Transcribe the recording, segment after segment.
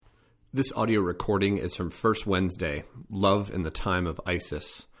This audio recording is from First Wednesday, Love in the Time of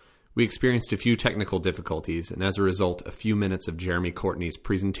ISIS. We experienced a few technical difficulties, and as a result, a few minutes of Jeremy Courtney's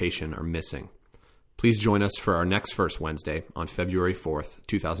presentation are missing. Please join us for our next First Wednesday on February 4th,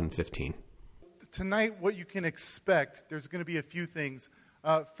 2015. Tonight, what you can expect, there's going to be a few things.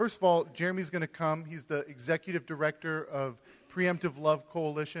 First of all, Jeremy's going to come. He's the executive director of Preemptive Love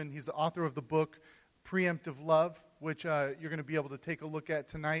Coalition. He's the author of the book, Preemptive Love, which you're going to be able to take a look at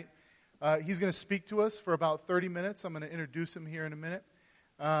tonight. He's going to speak to us for about 30 minutes. I'm going to introduce him here in a minute.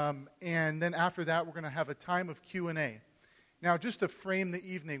 And then after that, we're going to have a time of Q&A. Now, just to frame the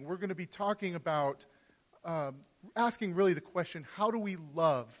evening, we're going to be talking about, asking really the question, how do we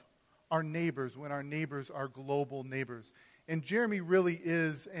love our neighbors when our neighbors are global neighbors? And Jeremy really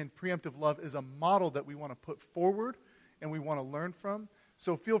is, and Preemptive Love is a model that we want to put forward and we want to learn from.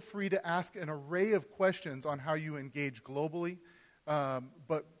 So feel free to ask an array of questions on how you engage globally.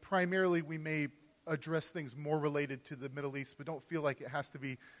 But primarily, we may address things more related to the Middle East, but don't feel like it has to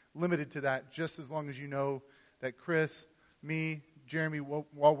be limited to that, just as long as you know that Chris, me, Jeremy,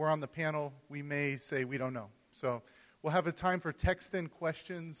 while we're on the panel, we may say we don't know. So we'll have a time for text-in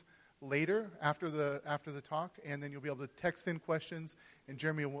questions later after the talk, and then you'll be able to text in questions, and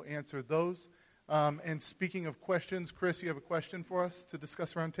Jeremy will answer those. And speaking of questions, Chris, you have a question for us to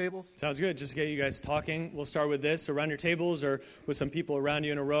discuss around tables? Sounds good. Just to get you guys talking, we'll start with this, around your tables or with some people around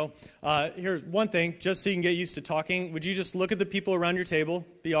you in a row. Here's one thing, just so you can get used to talking. Would you just look at the people around your table?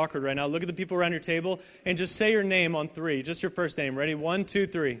 Be awkward right now. Look at the people around your table and just say your name on three. Just your first name. Ready? 1, 2,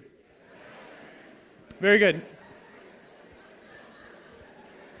 3. Very good.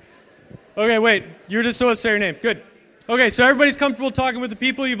 Okay, wait. You're just supposed to say your name. Good. Okay, so everybody's comfortable talking with the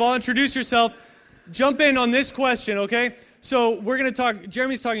people. You've all introduced yourself. Jump in on this question, okay? So we're going to talk,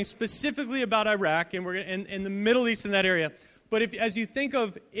 Jeremy's talking specifically about Iraq, and we're in the Middle East in that area. But as you think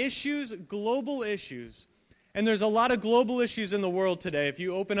of issues, global issues, and there's a lot of global issues in the world today. If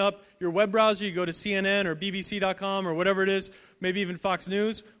you open up your web browser, you go to CNN or BBC.com or whatever it is, maybe even Fox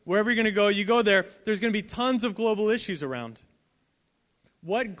News, wherever you're going to go, you go there, there's going to be tons of global issues around.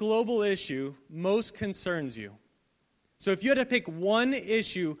 What global issue most concerns you? So if you had to pick one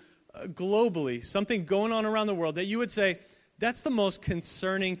issue globally, something going on around the world that you would say, that's the most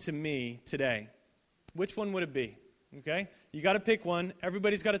concerning to me today, which one would it be? Okay? You got to pick one.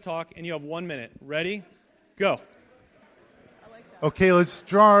 Everybody's got to talk, and you have 1 minute. Ready? Go. Okay, let's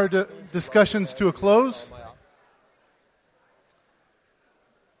draw our discussions to a close.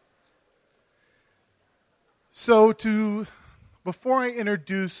 So before I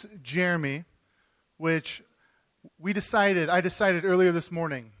introduce Jeremy, which I decided earlier this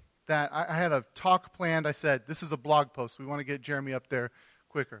morning that I had a talk planned. I said, this is a blog post. We want to get Jeremy up there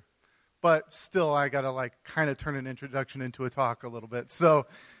quicker. But still, I got to kind of turn an introduction into a talk a little bit. So,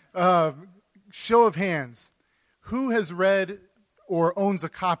 show of hands. Who has read or owns a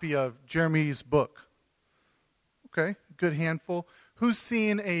copy of Jeremy's book? Okay, good handful. Who's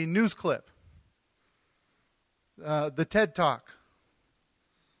seen a news clip? The TED Talk?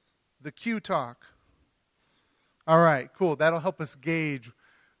 The Q Talk? All right, cool. That'll help us gauge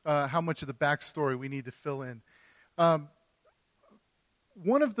how much of the backstory we need to fill in.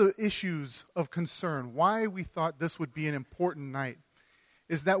 One of the issues of concern, why we thought this would be an important night,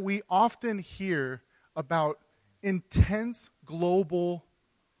 is that we often hear about intense global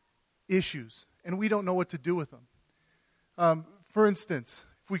issues, and we don't know what to do with them. For instance,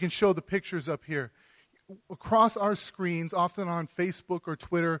 if we can show the pictures up here, across our screens, often on Facebook or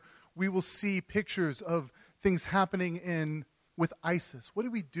Twitter, we will see pictures of things happening with ISIS. What do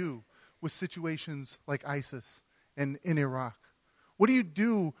we do with situations like ISIS and in Iraq? What do you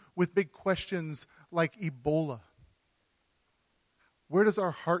do with big questions like Ebola? Where does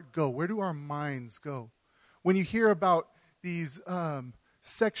our heart go? Where do our minds go? When you hear about these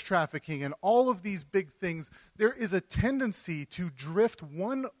sex trafficking and all of these big things, there is a tendency to drift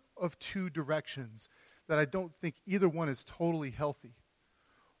one of two directions that I don't think either one is totally healthy.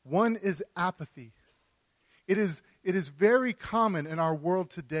 One is apathy. It is very common in our world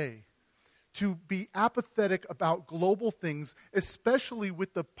today to be apathetic about global things, especially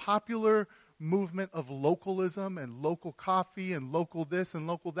with the popular movement of localism and local coffee and local this and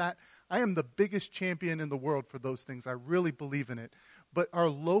local that. I am the biggest champion in the world for those things. I really believe in it. But our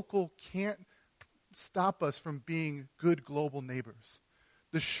local can't stop us from being good global neighbors.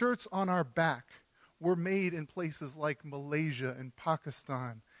 The shirts on our back were made in places like Malaysia and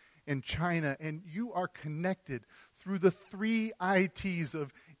Pakistan and China, and you are connected through the 3 ITs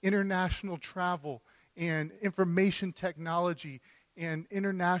of international travel and information technology and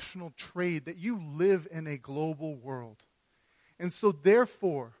international trade, that you live in a global world. And so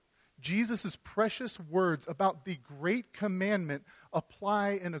therefore, Jesus' precious words about the great commandment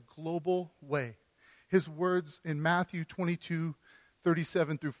apply in a global way. His words in Matthew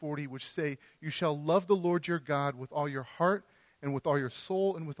 22:37 through 40, which say, "You shall love the Lord your God with all your heart and with all your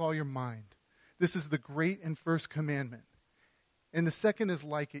soul and with all your mind. This is the great and first commandment. And the second is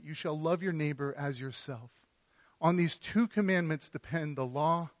like it, you shall love your neighbor as yourself. On these two commandments depend the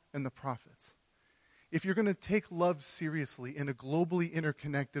law and the prophets." If you're going to take love seriously in a globally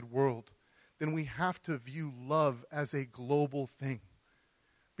interconnected world, then we have to view love as a global thing.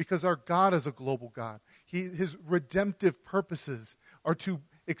 Because our God is a global God. His redemptive purposes are to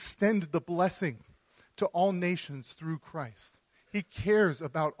extend the blessing to all nations through Christ. He cares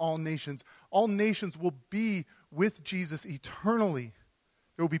about all nations. All nations will be with Jesus eternally.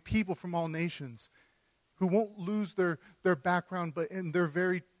 There will be people from all nations who won't lose their background, but in their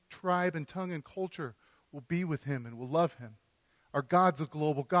very tribe and tongue and culture will be with him and will love him. Our God's a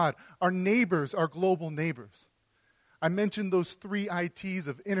global God. Our neighbors are global neighbors. I mentioned those 3 ITs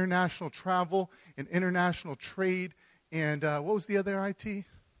of international travel and international trade, and what was the other IT?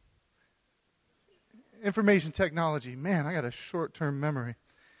 Information technology. Man, I got a short-term memory.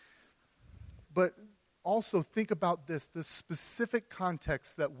 But also think about the specific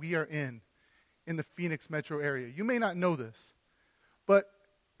context that we are in the Phoenix metro area. You may not know this, but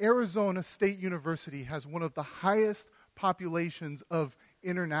Arizona State University has one of the highest populations of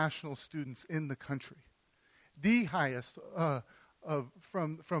international students in the country. The highest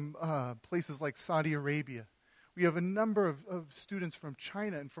from places like Saudi Arabia. We have a number of students from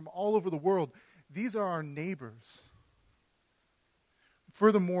China and from all over the world. These are our neighbors.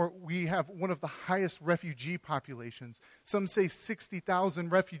 Furthermore, we have one of the highest refugee populations. Some say 60,000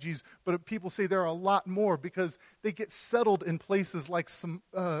 refugees, but people say there are a lot more because they get settled in places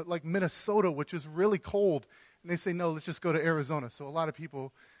like Minnesota, which is really cold. And they say, no, let's just go to Arizona. So a lot of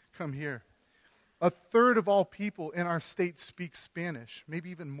people come here. 1/3 of all people in our state speak Spanish, maybe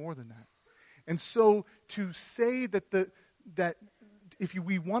even more than that. And so to say that if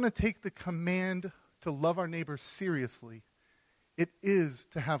we want to take the command to love our neighbors seriously, it is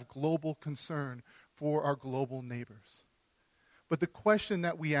to have global concern for our global neighbors. But the question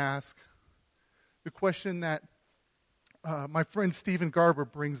that we ask, the question that my friend Stephen Garber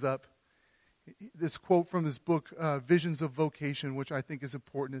brings up, this quote from his book, Visions of Vocation, which I think is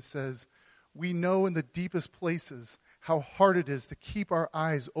important. It says, "We know in the deepest places how hard it is to keep our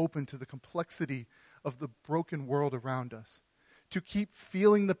eyes open to the complexity of the broken world around us, to keep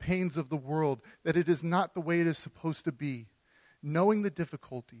feeling the pains of the world, that it is not the way it is supposed to be, knowing the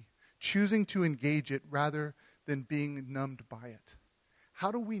difficulty, choosing to engage it rather than being numbed by it."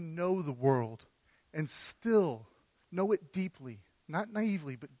 How do we know the world and still know it deeply, not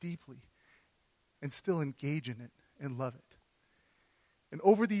naively, but deeply, and still engage in it and love it? And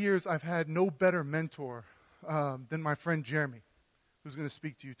over the years, I've had no better mentor than my friend Jeremy, who's going to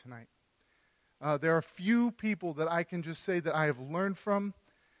speak to you tonight. There are few people that I can just say that I have learned from,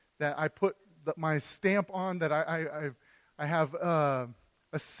 that I put my stamp on, that I have a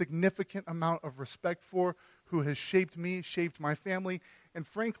significant amount of respect for, who has shaped me, shaped my family. And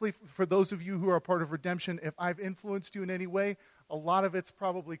frankly, for those of you who are a part of Redemption, if I've influenced you in any way, a lot of it's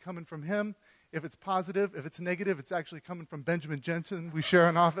probably coming from him. If it's positive, if it's negative, it's actually coming from Benjamin Jensen. We share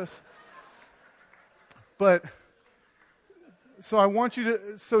an office. But, so I want you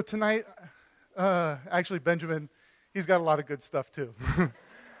to, so tonight, actually Benjamin, he's got a lot of good stuff too.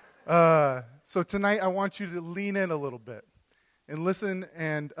 So tonight I want you to lean in a little bit and listen,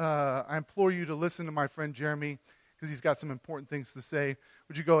 and I implore you to listen to my friend Jeremy because he's got some important things to say.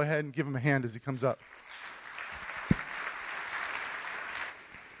 Would you go ahead and give him a hand as he comes up?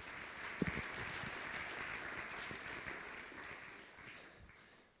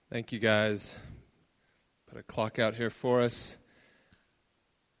 Thank you, guys. Put a clock out here for us.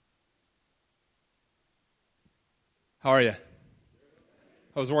 How are you?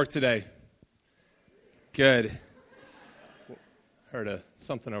 How was work today? Good. Heard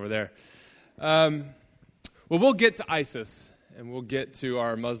something over there. Well, we'll get to ISIS, and we'll get to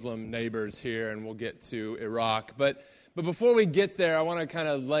our Muslim neighbors here, and we'll get to Iraq. But before we get there, I want to kind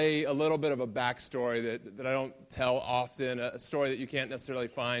of lay a little bit of a backstory that I don't tell often, a story that you can't necessarily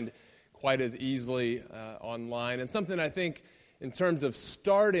find quite as easily online, and something I think in terms of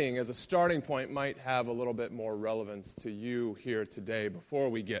starting as a starting point might have a little bit more relevance to you here today before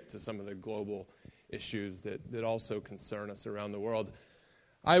we get to some of the global issues that also concern us around the world.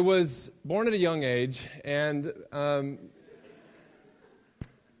 I was born at a young age, and well,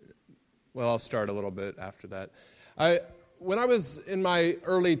 I'll start a little bit after that. When I was in my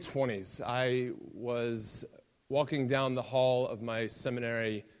early 20s, I was walking down the hall of my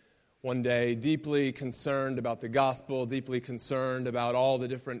seminary one day, deeply concerned about the gospel, deeply concerned about all the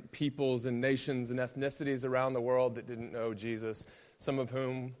different peoples and nations and ethnicities around the world that didn't know Jesus, some of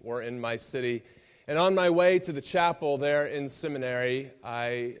whom were in my city. And on my way to the chapel there in seminary,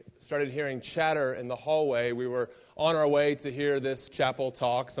 I started hearing chatter in the hallway. We were on our way to hear this chapel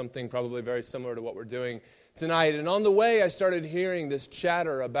talk, something probably very similar to what we're doing tonight. And on the way, I started hearing this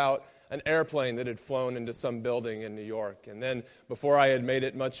chatter about an airplane that had flown into some building in New York. And then before I had made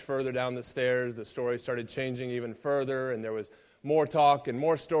it much further down the stairs, the story started changing even further, and there was more talk and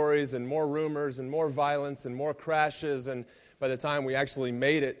more stories and more rumors and more violence and more crashes. And by the time we actually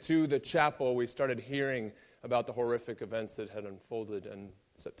made it to the chapel, we started hearing about the horrific events that had unfolded on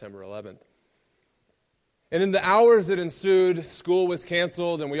September 11th. And in the hours that ensued, school was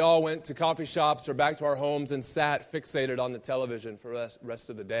canceled, and we all went to coffee shops or back to our homes and sat fixated on the television for the rest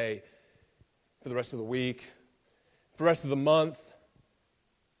of the day, for the rest of the week, for the rest of the month.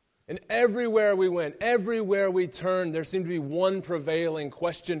 And everywhere we went, everywhere we turned, there seemed to be one prevailing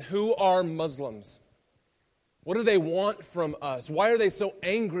question: who are Muslims? What do they want from us? Why are they so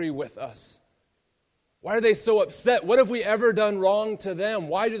angry with us? Why are they so upset? What have we ever done wrong to them?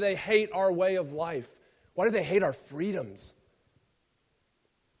 Why do they hate our way of life? Why do they hate our freedoms?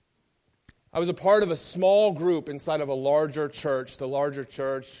 I was a part of a small group inside of a larger church. The larger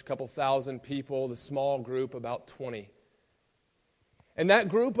church, a couple thousand people. The small group, about 20. And that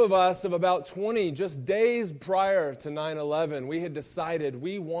group of us, of about 20, just days prior to 9/11, we had decided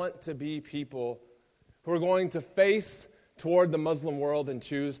we want to be people who are going to face toward the Muslim world and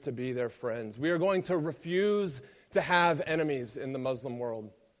choose to be their friends. We are going to refuse to have enemies in the Muslim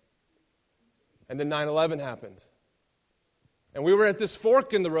world. And then 9/11 happened. And we were at this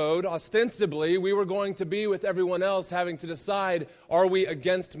fork in the road. Ostensibly, we were going to be with everyone else having to decide, are we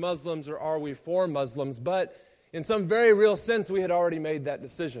against Muslims or are we for Muslims? But in some very real sense, we had already made that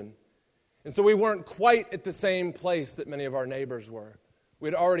decision. And so we weren't quite at the same place that many of our neighbors were. We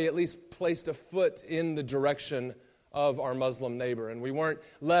had already at least placed a foot in the direction of our Muslim neighbor. And we weren't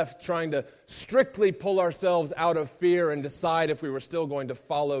left trying to strictly pull ourselves out of fear and decide if we were still going to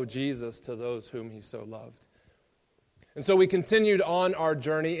follow Jesus to those whom he so loved. And so we continued on our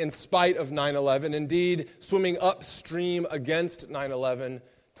journey in spite of 9/11, indeed swimming upstream against 9/11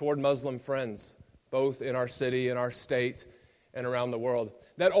 toward Muslim friends, both in our city, in our state, and around the world.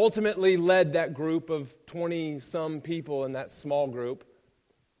 That ultimately led that group of 20-some people in that small group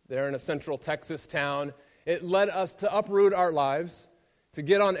there in a central Texas town. It led us to uproot our lives, to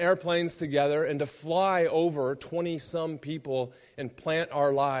get on airplanes together, and to fly over 20-some people and plant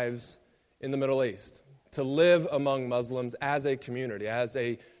our lives in the Middle East, to live among Muslims as a community, as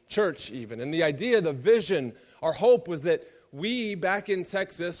a church even. And the idea, the vision, our hope was that we back in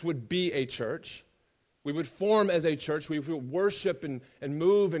Texas would be a church. We would form as a church. We would worship and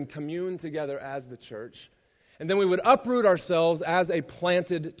move and commune together as the church. And then we would uproot ourselves as a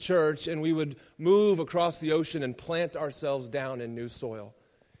planted church, and we would move across the ocean and plant ourselves down in new soil.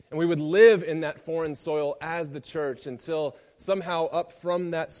 And we would live in that foreign soil as the church until somehow up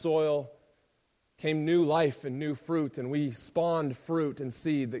from that soil came new life and new fruit, and we spawned fruit and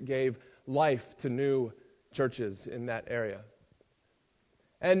seed that gave life to new churches in that area.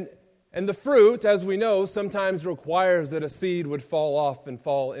 And the fruit, as we know, sometimes requires that a seed would fall off and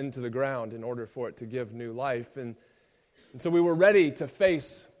fall into the ground in order for it to give new life. And so we were ready to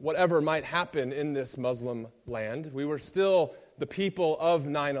face whatever might happen in this Muslim land. We were still the people of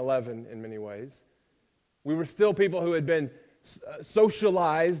 9/11 in many ways. We were still people who had been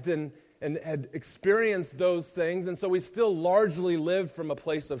socialized and had experienced those things, and so we still largely lived from a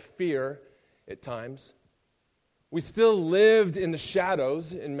place of fear at times. We still lived in the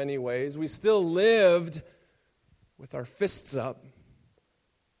shadows in many ways. We still lived with our fists up,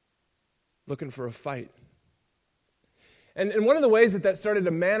 looking for a fight. And one of the ways that started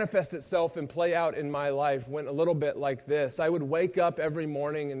to manifest itself and play out in my life went a little bit like this. I would wake up every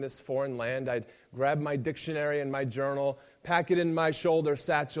morning in this foreign land. I'd grab my dictionary and my journal, pack it in my shoulder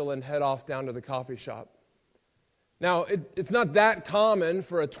satchel, and head off down to the coffee shop. Now, it's not that common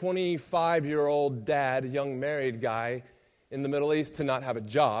for a 25-year-old dad, young married guy in the Middle East to not have a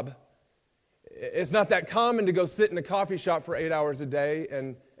job. It's not that common to go sit in a coffee shop for 8 hours a day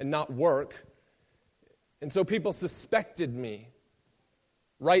and not work. And so people suspected me,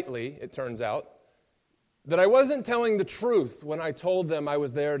 rightly, it turns out, that I wasn't telling the truth when I told them I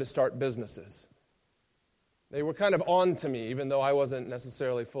was there to start businesses. They were kind of on to me, even though I wasn't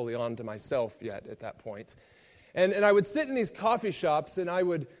necessarily fully on to myself yet at that point. And I would sit in these coffee shops, and I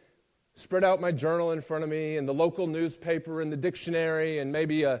would spread out my journal in front of me, and the local newspaper, and the dictionary, and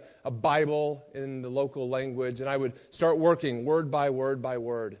maybe a Bible in the local language, and I would start working word by word by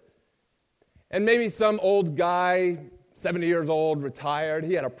word. And maybe some old guy, 70 years old, retired,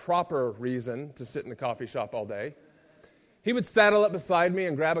 he had a proper reason to sit in the coffee shop all day. He would saddle up beside me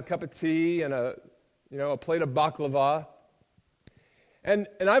and grab a cup of tea and a plate of baklava. And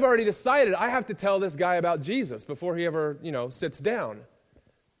I've already decided I have to tell this guy about Jesus before he ever, sits down.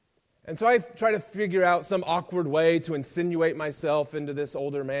 And so I try to figure out some awkward way to insinuate myself into this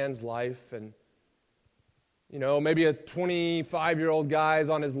older man's life. And, maybe a 25-year-old guy is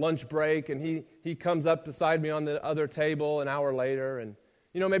on his lunch break and he comes up beside me on the other table an hour later. And,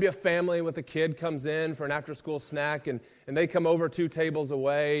 maybe a family with a kid comes in for an after-school snack and they come over 2 tables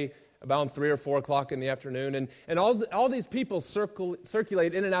away about 3 or 4 o'clock in the afternoon. And all these people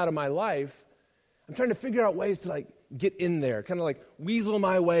circulate in and out of my life. I'm trying to figure out ways to get in there, kind of weasel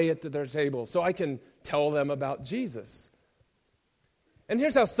my way into their table so I can tell them about Jesus. And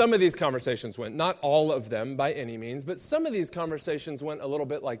here's how some of these conversations went. Not all of them by any means, but some of these conversations went a little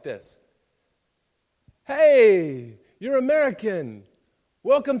bit like this. Hey, you're American.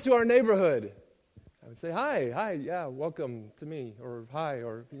 Welcome to our neighborhood. I would say, hi, yeah, welcome to me, or hi,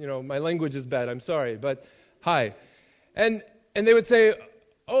 or, my language is bad, I'm sorry, but hi. And they would say,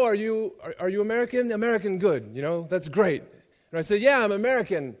 oh, are you American? American, good, that's great. And I say, yeah, I'm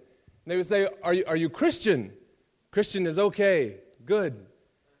American. And they would say, are you Christian? Christian is okay, good.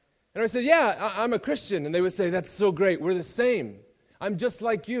 And I said, yeah, I'm a Christian. And they would say, that's so great, we're the same. I'm just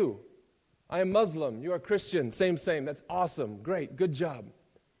like you. I am Muslim, you are Christian, same, that's awesome, great, good job.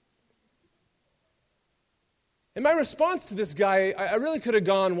 And my response to this guy, I really could have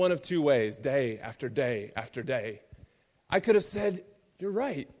gone one of 2 ways, day after day after day. I could have said, you're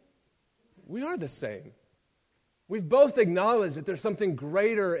right. We are the same. We've both acknowledged that there's something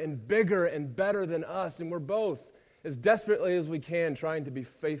greater and bigger and better than us, and we're both, as desperately as we can, trying to be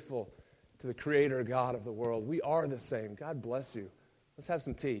faithful to the Creator God of the world. We are the same. God bless you. Let's have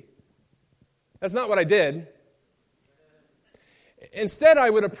some tea. That's not what I did. Instead, I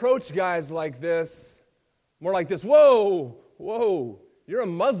would approach guys like this, more like this, whoa, you're a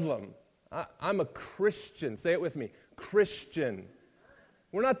Muslim. I'm a Christian. Say it with me, Christian.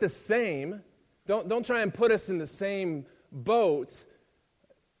 We're not the same. Don't try and put us in the same boat.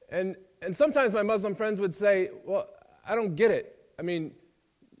 And sometimes my Muslim friends would say, well, I don't get it. I mean,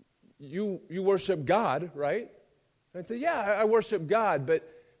 you worship God, right? And I'd say, yeah, I worship God, but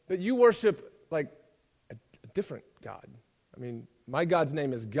you worship a different God. I mean, my God's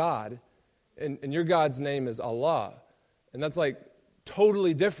name is God. And your God's name is Allah. And that's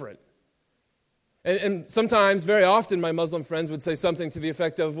totally different. And sometimes, very often, my Muslim friends would say something to the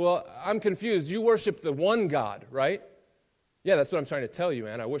effect of, well, I'm confused. You worship the one God, right? Yeah, that's what I'm trying to tell you,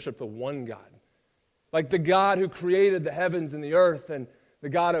 man. I worship the one God. Like the God who created the heavens and the earth and the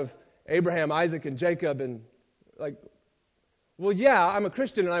God of Abraham, Isaac, and Jacob. And well, yeah, I'm a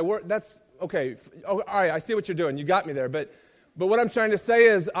Christian and that's, okay. Oh, all right, I see what you're doing. You got me there. But what I'm trying to say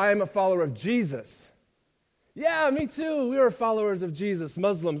is I am a follower of Jesus. Yeah, me too. We are followers of Jesus.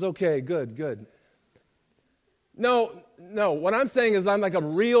 Muslims, okay, good. No, what I'm saying is I'm a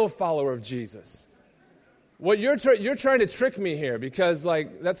real follower of Jesus. What you're trying to trick me here because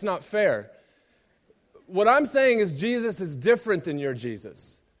that's not fair. What I'm saying is Jesus is different than your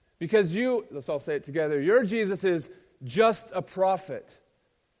Jesus. Because let's all say it together, your Jesus is just a prophet.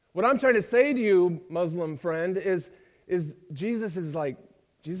 What I'm trying to say to you, Muslim friend, is Jesus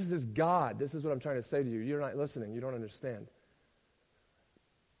is God. This is what I'm trying to say to you. You're not listening. You don't understand.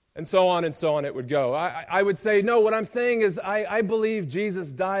 And so on it would go. I would say, no, what I'm saying is I believe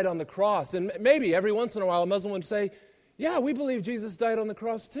Jesus died on the cross. And maybe every once in a while a Muslim would say, yeah, we believe Jesus died on the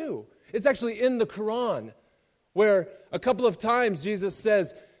cross too. It's actually in the Quran where a couple of times Jesus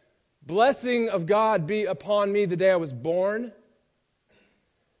says, blessing of God be upon me the day I was born,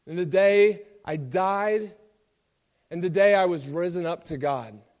 and the day I died, and the day I was risen up to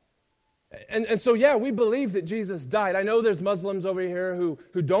God. And so, yeah, we believe that Jesus died. I know there's Muslims over here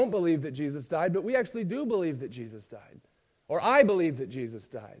who don't believe that Jesus died, but we actually do believe that Jesus died. Or I believe that Jesus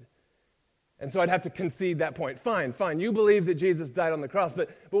died. And so I'd have to concede that point. Fine. You believe that Jesus died on the cross. But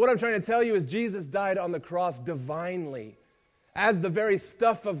what I'm trying to tell you is Jesus died on the cross divinely, as the very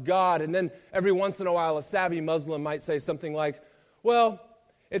stuff of God. And then every once in a while, a savvy Muslim might say something like, well,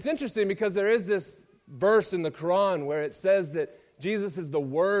 it's interesting because there is this verse in the Quran where it says that Jesus is the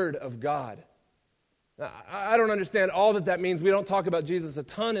Word of God. Now, I don't understand all that means. We don't talk about Jesus a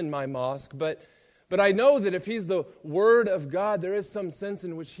ton in my mosque, but I know that if He's the Word of God, there is some sense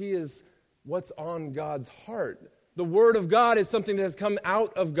in which He is what's on God's heart. The Word of God is something that has come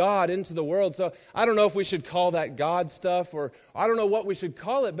out of God into the world. So I don't know if we should call that God stuff, or I don't know what we should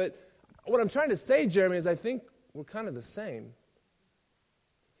call it, but what I'm trying to say, Jeremy, is I think we're kind of the same.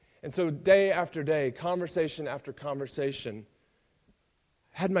 And so day after day, conversation after conversation,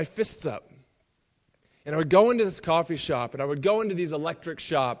 I had my fists up. And I would go into this coffee shop, and I would go into these electric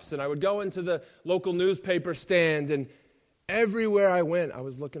shops, and I would go into the local newspaper stand, and everywhere I went, I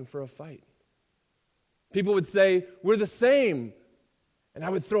was looking for a fight. People would say, "We're the same." And I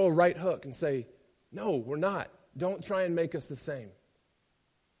would throw a right hook and say, "No, we're not. Don't try and make us the same."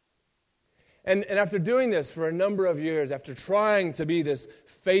 And after doing this for a number of years, after trying to be this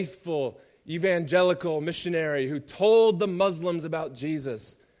faithful evangelical missionary who told the Muslims about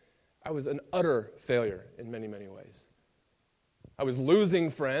Jesus, I was an utter failure in many, many ways. I was losing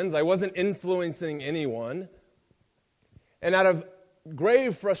friends. I wasn't influencing anyone. And out of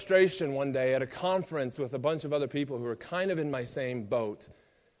grave frustration one day at a conference with a bunch of other people who were kind of in my same boat,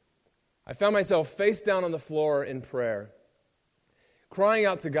 I found myself face down on the floor in prayer, crying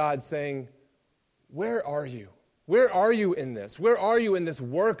out to God saying, "Where are you? Where are you in this? Where are you in this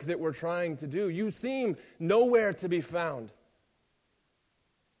work that we're trying to do? You seem nowhere to be found."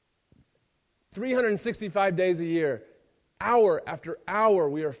 365 days a year, hour after hour,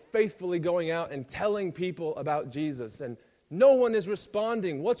 we are faithfully going out and telling people about Jesus, and no one is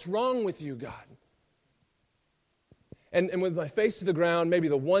responding. What's wrong with you, God? And with my face to the ground, maybe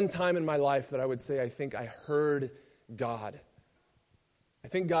the one time in my life that I would say I think I heard God. I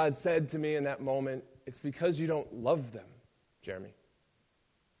think God said to me in that moment, "It's because you don't love them, Jeremy.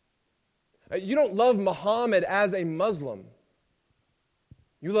 You don't love Muhammad as a Muslim.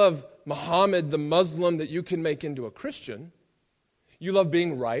 You love Muhammad, the Muslim that you can make into a Christian. You love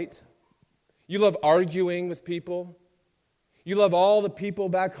being right. You love arguing with people. You love all the people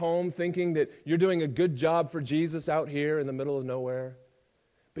back home thinking that you're doing a good job for Jesus out here in the middle of nowhere.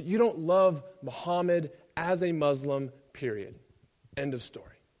 But you don't love Muhammad as a Muslim, period. End of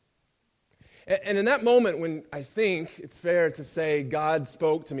story." And in that moment when I think it's fair to say God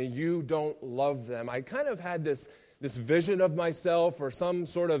spoke to me, "You don't love them," I kind of had this vision of myself or some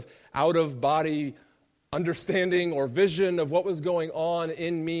sort of out-of-body understanding or vision of what was going on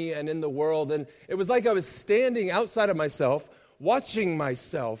in me and in the world. And it was like I was standing outside of myself, watching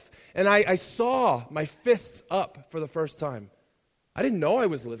myself, and I saw my fists up for the first time. I didn't know I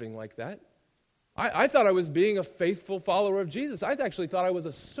was living like that. I thought I was being a faithful follower of Jesus. I actually thought I was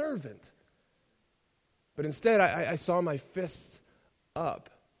a servant. But instead, I saw my fists up.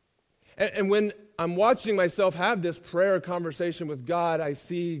 And when I'm watching myself have this prayer conversation with God, I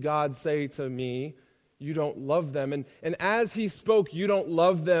see God say to me, "You don't love them." And as he spoke, "You don't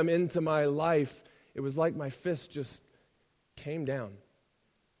love them," into my life, it was like my fist just came down.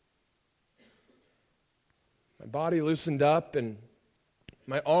 My body loosened up and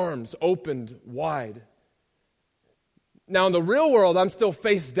my arms opened wide. Now, in the real world, I'm still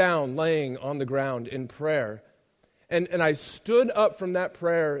face down, laying on the ground in prayer. And I stood up from that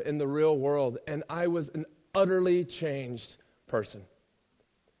prayer in the real world, and I was an utterly changed person.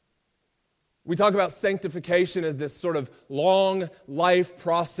 We talk about sanctification as this sort of long life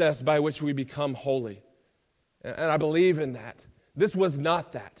process by which we become holy. And I believe in that. This was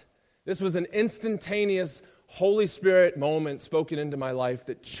not that. This was an instantaneous Holy Spirit moment spoken into my life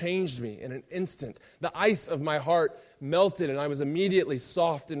that changed me in an instant. The ice of my heart melted, and I was immediately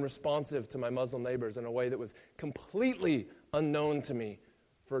soft and responsive to my Muslim neighbors in a way that was completely unknown to me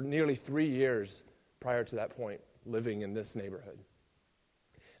for nearly 3 years prior to that point, living in this neighborhood.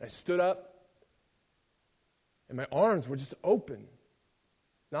 I stood up, and my arms were just open.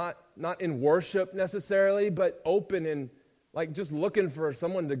 Not in worship necessarily, but open in like just looking for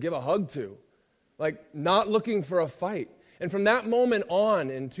someone to give a hug to. Like not looking for a fight. And from that moment on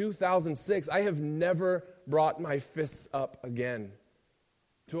in 2006, I have never brought my fists up again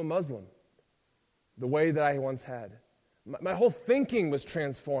to a Muslim the way that I once had. My whole thinking was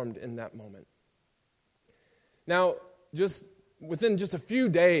transformed in that moment. Now, just within just a few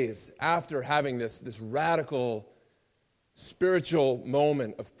days after having this radical spiritual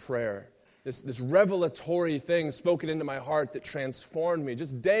moment of prayer, this revelatory thing spoken into my heart that transformed me,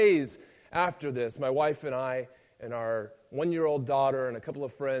 just days after this, my wife and I and our 1-year-old daughter and a couple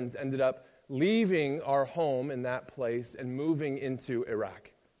of friends ended up leaving our home in that place and moving into Iraq.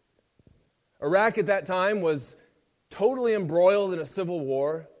 Iraq at that time was totally embroiled in a civil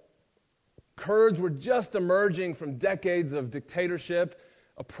war. Kurds were just emerging from decades of dictatorship,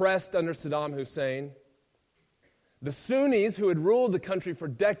 oppressed under Saddam Hussein. The Sunnis, who had ruled the country for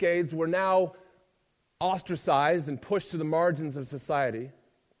decades, were now ostracized and pushed to the margins of society.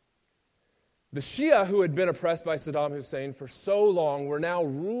 The Shia, who had been oppressed by Saddam Hussein for so long, were now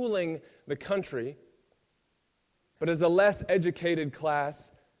ruling the country, but as a less educated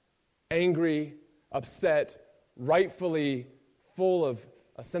class, angry, upset, rightfully full of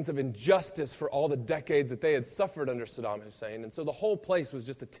a sense of injustice for all the decades that they had suffered under Saddam Hussein. And so the whole place was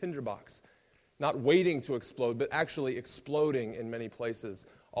just a tinderbox, not waiting to explode, but actually exploding in many places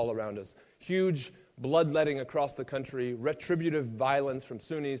all around us. Huge bloodletting across the country, retributive violence from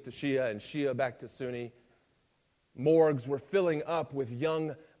Sunnis to Shia and Shia back to Sunni. Morgues were filling up with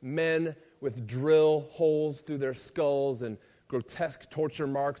young men with drill holes through their skulls and grotesque torture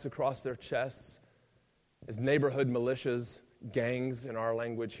marks across their chests, as neighborhood militias, gangs in our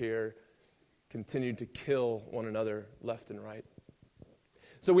language here, continued to kill one another left and right.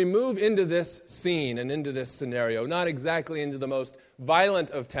 So we move into this scene and into this scenario, not exactly into the most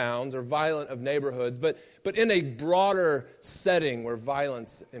violent of towns or violent of neighborhoods, but in a broader setting where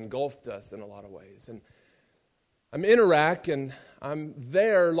violence engulfed us in a lot of ways. And I'm in Iraq, and I'm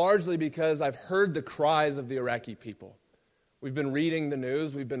there largely because I've heard the cries of the Iraqi people. We've been reading the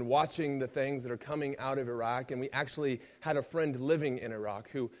news, we've been watching the things that are coming out of Iraq, and we actually had a friend living in Iraq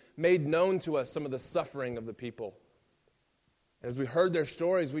who made known to us some of the suffering of the people. And as we heard their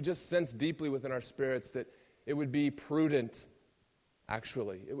stories, we just sensed deeply within our spirits that it would be prudent,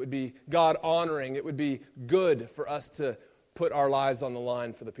 actually. It would be God-honoring. It would be good for us to put our lives on the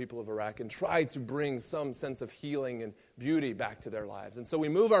line for the people of Iraq and try to bring some sense of healing and beauty back to their lives. And so we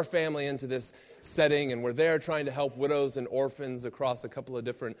move our family into this setting, and we're there trying to help widows and orphans across a couple of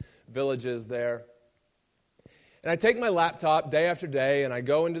different villages there. And I take my laptop day after day, and I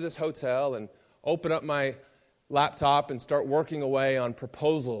go into this hotel and open up my laptop and start working away on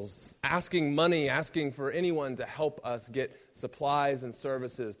proposals, asking money, asking for anyone to help us get supplies and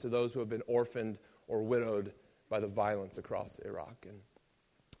services to those who have been orphaned or widowed by the violence across Iraq. And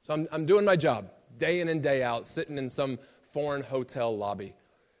so I'm doing my job, day in and day out, sitting in some foreign hotel lobby.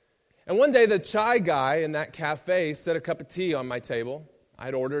 And one day the chai guy in that cafe set a cup of tea on my table.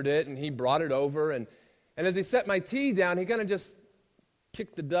 I'd ordered it, and he brought it over. And as he set my tea down, he kind of just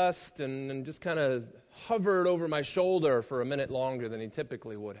kicked the dust and just kind of hovered over my shoulder for a minute longer than he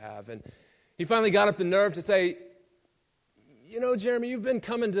typically would have. And he finally got up the nerve to say, "You know, Jeremy, you've been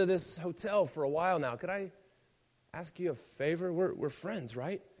coming to this hotel for a while now. Could I ask you a favor? We're friends,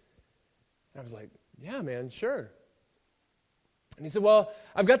 right?" And I was like, "Yeah, man, sure." And he said, "Well,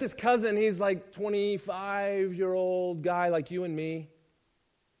 I've got this cousin. He's like 25-year-old guy like you and me.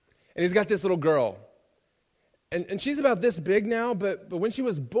 And he's got this little girl. And she's about this big now, but when she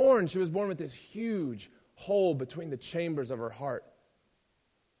was born with this huge hole between the chambers of her heart.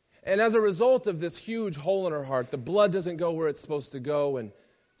 And as a result of this huge hole in her heart, the blood doesn't go where it's supposed to go, and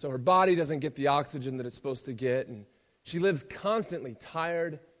so her body doesn't get the oxygen that it's supposed to get, and she lives constantly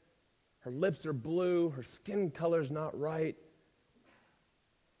tired. Her lips are blue, her skin color's not right.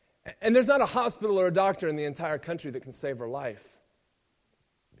 And there's not a hospital or a doctor in the entire country that can save her life,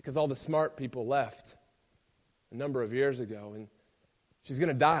 because all the smart people left a number of years ago, and she's going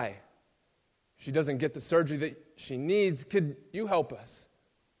to die. She doesn't get the surgery that she needs. Could you help us?"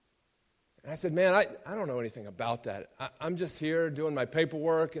 And I said, "Man, I don't know anything about that. I'm just here doing my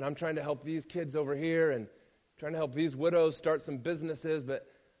paperwork, and I'm trying to help these kids over here and trying to help these widows start some businesses,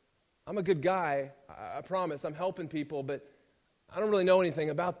 but I'm a good guy. I promise. I'm helping people, but I don't really know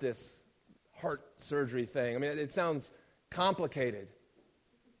anything about this heart surgery thing. I mean, it sounds complicated.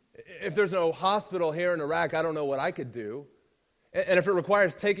 If there's no hospital here in Iraq, I don't know what I could do. And if it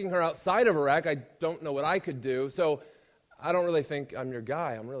requires taking her outside of Iraq, I don't know what I could do. So I don't really think I'm your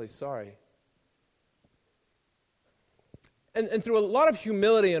guy. I'm really sorry." And through a lot of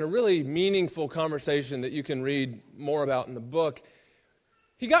humility and a really meaningful conversation that you can read more about in the book,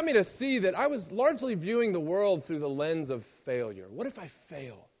 he got me to see that I was largely viewing the world through the lens of failure. What if I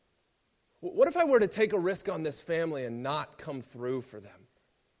fail? What if I were to take a risk on this family and not come through for them?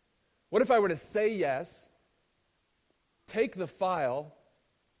 What if I were to say yes, take the file,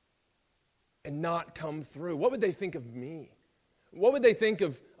 and not come through? What would they think of me? What would they think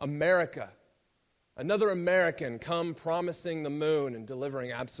of America? Another American come promising the moon and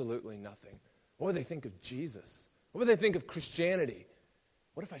delivering absolutely nothing. What would they think of Jesus? What would they think of Christianity?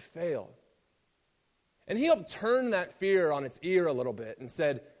 What if I fail? And he helped turn that fear on its ear a little bit and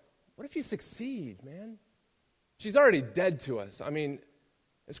said, what if you succeed, man? She's already dead to us. I mean,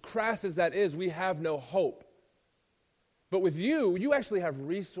 as crass as that is, we have no hope. But with you, you actually have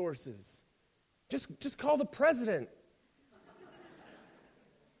resources. Just call the president.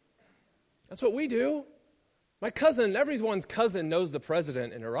 That's what we do. My cousin, everyone's cousin knows the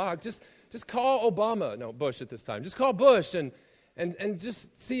president in Iraq. Just call Obama. No, Bush at this time. Just call Bush and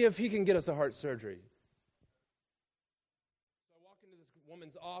just see if he can get us a heart surgery. So I walk into this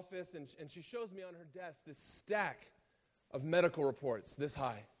woman's office, and she shows me on her desk this stack of medical reports this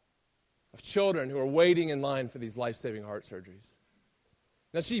high of children who are waiting in line for these life-saving heart surgeries.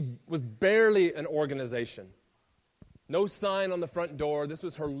 Now, she was barely an organization. No sign on the front door. This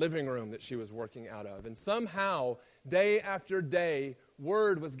was her living room that she was working out of. And somehow, day after day,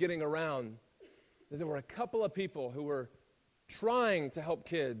 word was getting around that there were a couple of people who were trying to help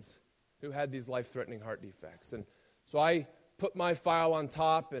kids who had these life-threatening heart defects. And so I put my file on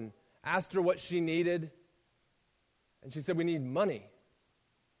top and asked her what she needed. And she said, we need money.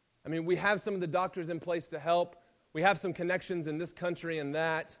 I mean, we have some of the doctors in place to help. We have some connections in this country and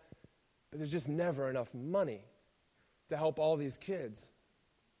that. But there's just never enough money to help all these kids.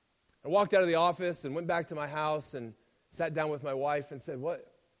 I walked out of the office and went back to my house and sat down with my wife and said, what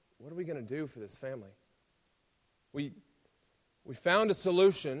are we going to do for this family? We found a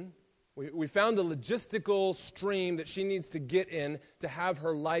solution. We found the logistical stream that she needs to get in to have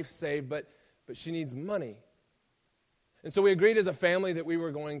her life saved, but she needs money. And so we agreed as a family that we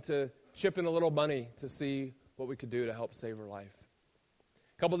were going to chip in a little money to see what we could do to help save her life.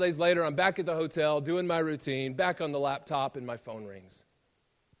 A couple days later, I'm back at the hotel doing my routine, back on the laptop, and my phone rings.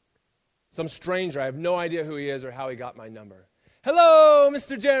 Some stranger, I have no idea who he is or how he got my number. Hello,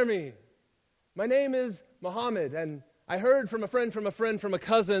 Mr. Jeremy. My name is Muhammad, and I heard from a friend, from a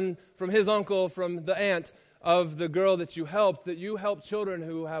cousin, from his uncle, from the aunt of the girl that you help children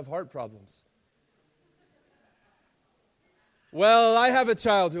who have heart problems. Well, I have a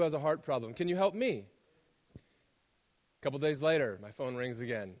child who has a heart problem. Can you help me? A couple days later, my phone rings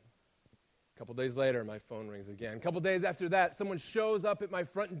again. A couple days later, my phone rings again. A couple days after that, someone shows up at my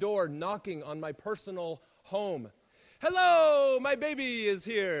front door knocking on my personal home. Hello, my baby is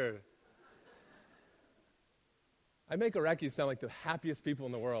here. I make Iraqis sound like the happiest people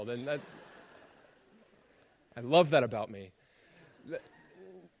in the world, and I love that about me.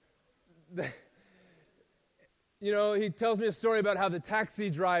 You know, he tells me a story about how the taxi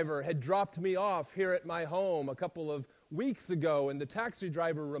driver had dropped me off here at my home a couple of weeks ago, and the taxi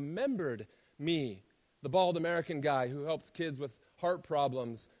driver remembered me, the bald American guy who helps kids with heart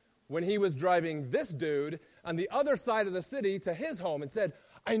problems, when he was driving this dude on the other side of the city to his home and said,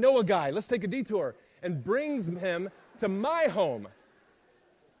 I know a guy, let's take a detour, and brings him to my home.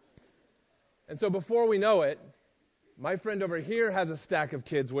 And so before we know it, my friend over here has a stack of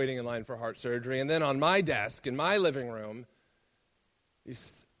kids waiting in line for heart surgery, and then on my desk in my living room,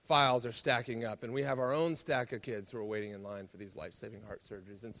 these files are stacking up, and we have our own stack of kids who are waiting in line for these life-saving heart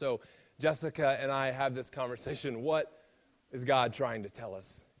surgeries. And so Jessica and I have this conversation. What is God trying to tell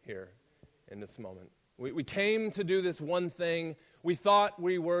us here in this moment? We came to do this one thing. We thought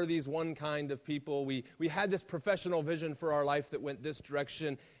we were these one kind of people. We had this professional vision for our life that went this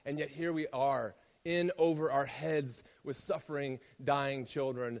direction, and yet here we are, in over our heads with suffering, dying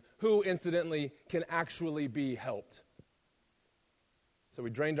children who, incidentally, can actually be helped. So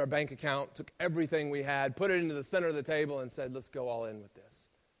we drained our bank account, took everything we had, put it into the center of the table, and said, let's go all in with this.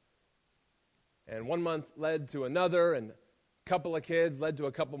 And 1 month led to another, and a couple of kids led to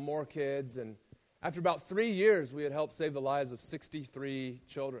a couple more kids, and after about 3 years, we had helped save the lives of 63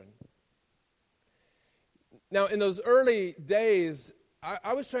 children. Now, in those early days,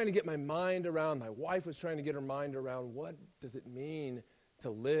 I was trying to get my mind around, my wife was trying to get her mind around, what does it mean to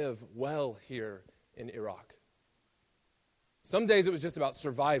live well here in Iraq? Some days it was just about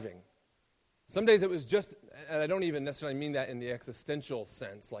surviving. Some days it was just, and I don't even necessarily mean that in the existential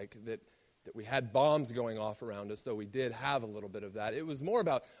sense, like that we had bombs going off around us, though we did have a little bit of that. It was more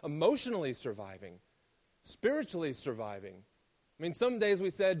about emotionally surviving, spiritually surviving. I mean, some days we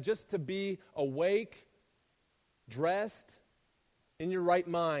said just to be awake, dressed, in your right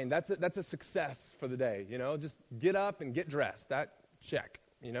mind, that's a success for the day, you know. Just get up and get dressed. That, check,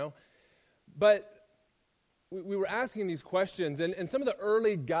 you know. But we were asking these questions, and some of the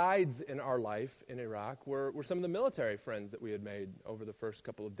early guides in our life in Iraq were some of the military friends that we had made over the first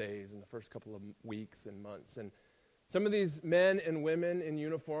couple of days and the first couple of weeks and months. And some of these men and women in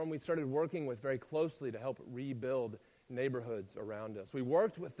uniform we started working with very closely to help rebuild neighborhoods around us. We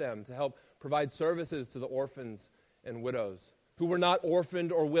worked with them to help provide services to the orphans and widows who were not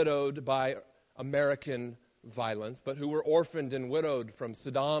orphaned or widowed by American violence, but who were orphaned and widowed from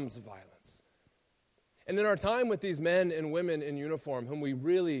Saddam's violence. And in our time with these men and women in uniform, whom we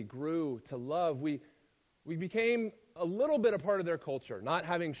really grew to love, we became a little bit a part of their culture, not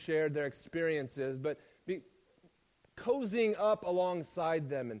having shared their experiences, but cozying up alongside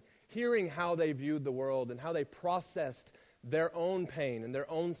them and hearing how they viewed the world and how they processed their own pain and their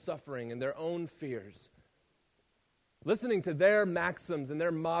own suffering and their own fears. Listening to their maxims and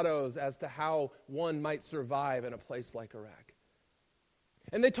their mottos as to how one might survive in a place like Iraq.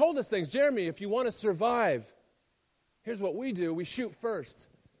 And they told us things. Jeremy, if you want to survive, here's what we do. We shoot first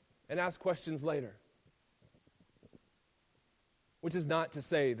and ask questions later. which is not to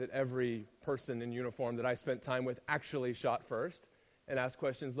say that every person in uniform that I spent time with actually shot first and asked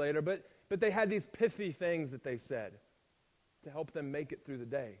questions later, but they had these pithy things that they said to help them make it through the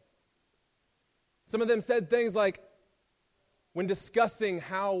day. Some of them said things like, when discussing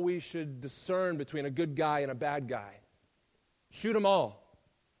how we should discern between a good guy and a bad guy, shoot them all.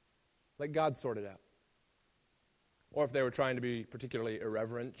 Let God sort it out. Or if they were trying to be particularly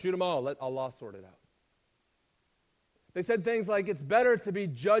irreverent, shoot them all. Let Allah sort it out. They said things like, it's better to be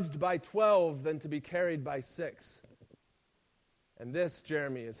judged by 12 than to be carried by 6. And this,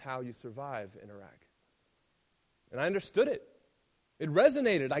 Jeremy, is how you survive in Iraq. And I understood it. It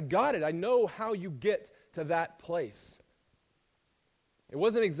resonated. I got it. I know how you get to that place. It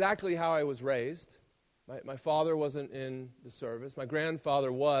wasn't exactly how I was raised. My father wasn't in the service. My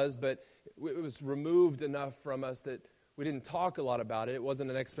grandfather was, but it was removed enough from us that we didn't talk a lot about it. It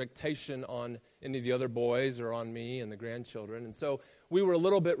wasn't an expectation on any of the other boys or on me and the grandchildren. And so we were a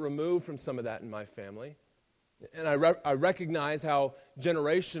little bit removed from some of that in my family. And I recognize how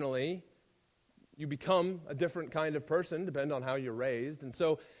generationally you become a different kind of person depending on how you're raised. And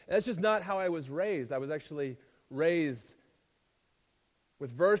so that's just not how I was raised. I was actually raised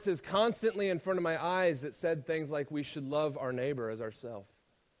with verses constantly in front of my eyes that said things like we should love our neighbor as ourselves.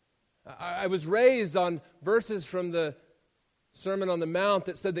 I was raised on verses from the Sermon on the Mount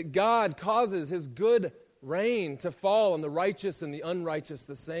that said that God causes His good rain to fall on the righteous and the unrighteous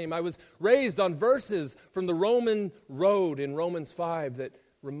the same. I was raised on verses from the Roman road in Romans 5 that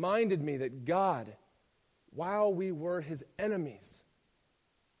reminded me that God, while we were His enemies,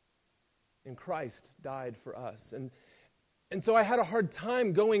 in Christ died for us. And so I had a hard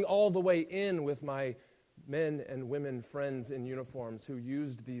time going all the way in with my men and women friends in uniforms who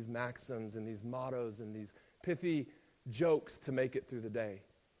used these maxims and these mottos and these pithy jokes to make it through the day.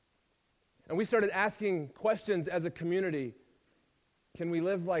 And we started asking questions as a community. Can we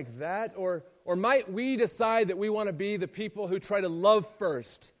live like that? Or might we decide that we want to be the people who try to love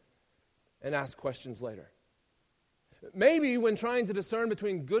first and ask questions later? Maybe when trying to discern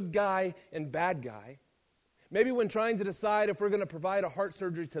between good guy and bad guy, maybe when trying to decide if we're going to provide a heart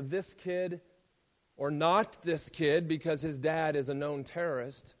surgery to this kid or not this kid because his dad is a known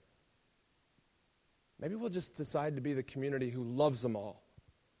terrorist, maybe we'll just decide to be the community who loves them all.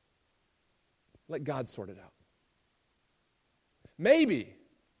 Let God sort it out. Maybe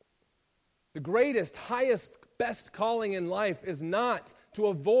the greatest, highest, best calling in life is not to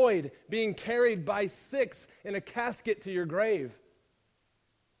avoid being carried by 6 in a casket to your grave.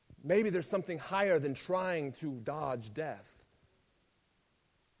 Maybe there's something higher than trying to dodge death.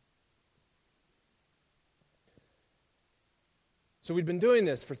 So we'd been doing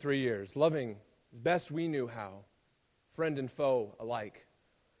this for 3 years, loving as best we knew how, friend and foe alike.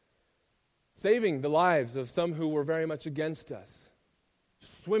 Saving the lives of some who were very much against us.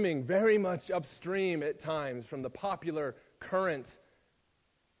 Swimming very much upstream at times from the popular current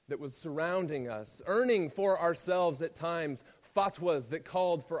that was surrounding us. Earning for ourselves at times fatwas that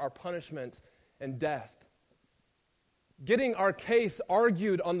called for our punishment and death. Getting our case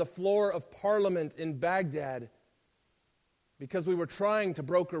argued on the floor of Parliament in Baghdad because we were trying to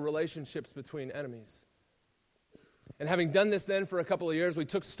broker relationships between enemies. And having done this then for a couple of years, we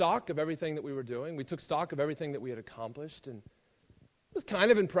took stock of everything that we were doing. We took stock of everything that we had accomplished, and it was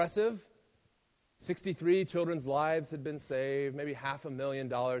kind of impressive. 63 children's lives had been saved. Maybe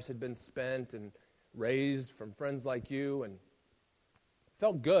 $500,000 had been spent and raised from friends like you, and it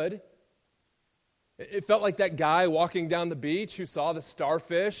felt good. It felt like that guy walking down the beach who saw the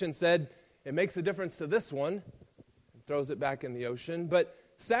starfish and said, it makes a difference to this one, and throws it back in the ocean. But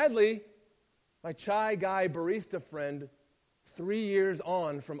sadly, my chai guy barista friend, 3 years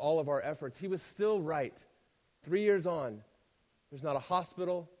on from all of our efforts, he was still right. 3 years on, there's not a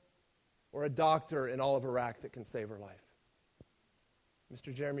hospital or a doctor in all of Iraq that can save her life.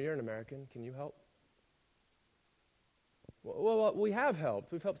 Mr. Jeremy, you're an American. Can you help? Well, we have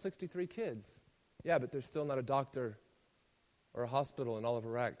helped. We've helped 63 kids. Yeah, but there's still not a doctor or a hospital in all of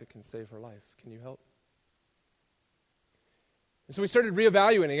Iraq that can save her life. Can you help? And so we started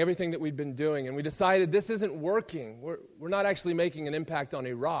reevaluating everything that we'd been doing, and we decided this isn't working. We're not actually making an impact on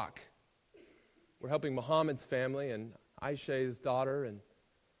Iraq. We're helping Muhammad's family and Aisha's daughter.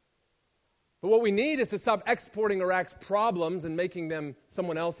 But what we need is to stop exporting Iraq's problems and making them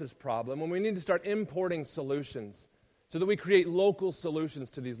someone else's problem, and we need to start importing solutions so that we create local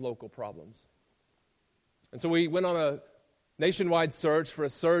solutions to these local problems. And so we went on a nationwide search for a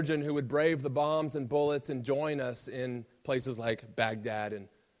surgeon who would brave the bombs and bullets and join us in places like Baghdad and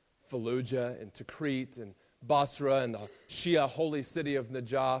Fallujah and Tikrit and Basra and the Shia holy city of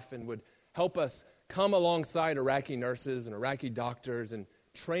Najaf, and would help us come alongside Iraqi nurses and Iraqi doctors and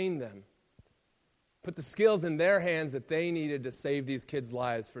train them. Put the skills in their hands that they needed to save these kids'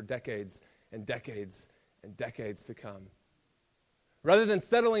 lives for decades and decades and decades to come. Rather than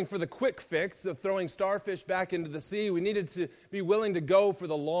settling for the quick fix of throwing starfish back into the sea, we needed to be willing to go for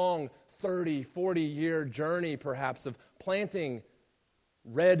the long 30, 40-year journey, perhaps, of planting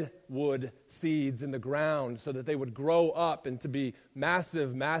redwood seeds in the ground so that they would grow up and to be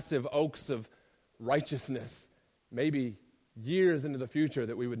massive, massive oaks of righteousness, maybe years into the future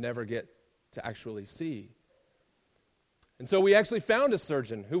that we would never get to actually see. And so we actually found a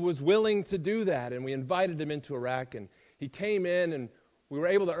surgeon who was willing to do that, and we invited him into Iraq, and he came in, and we were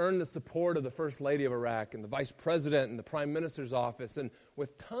able to earn the support of the First Lady of Iraq and the Vice President and the Prime Minister's office, and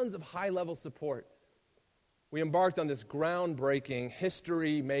with tons of high-level support, we embarked on this groundbreaking,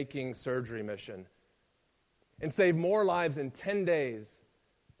 history-making surgery mission and saved more lives in 10 days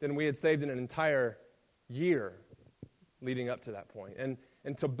than we had saved in an entire year leading up to that point. And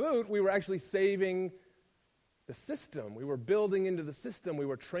to boot, we were actually saving the system. We were building into the system. We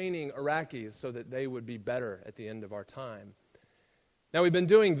were training Iraqis so that they would be better at the end of our time. Now, we've been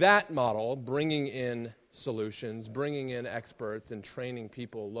doing that model, bringing in solutions, bringing in experts, and training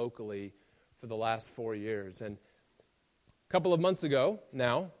people locally for the last 4 years. And a couple of months ago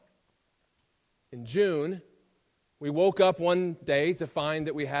now, in June, we woke up one day to find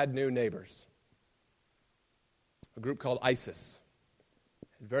that we had new neighbors. A group called ISIS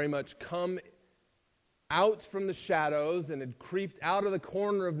had very much come out from the shadows and had creeped out of the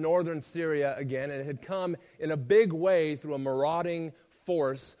corner of northern Syria again, and it had come in a big way through a marauding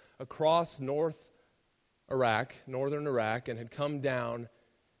force across northern Iraq, and had come down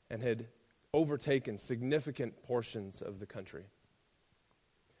and had overtaken significant portions of the country.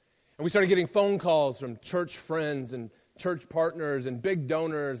 And we started getting phone calls from church friends and church partners and big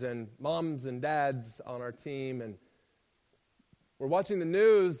donors and moms and dads on our team, and we're watching the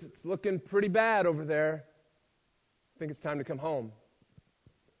news. It's looking pretty bad over there. I think it's time to come home.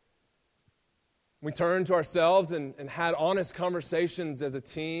 We turned to ourselves and had honest conversations as a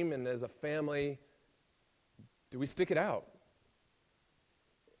team and as a family. Do we stick it out?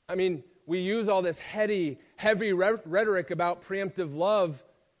 I mean, we use all this heavy rhetoric about preemptive love.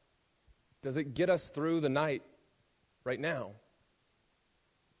 Does it get us through the night right now?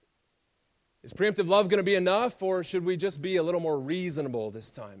 Is preemptive love going to be enough, or should we just be a little more reasonable this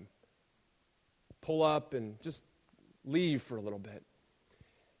time? Pull up and just leave for a little bit.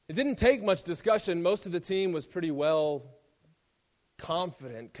 It didn't take much discussion. Most of the team was pretty well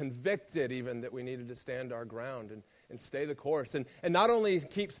confident, convicted even, that we needed to stand our ground and stay the course. And not only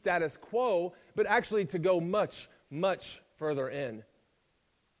keep status quo, but actually to go much, much further in.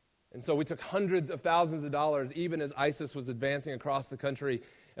 And so we took hundreds of thousands of dollars, even as ISIS was advancing across the country,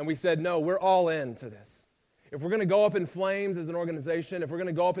 and we said, no, we're all in to this. If we're going to go up in flames as an organization, if we're going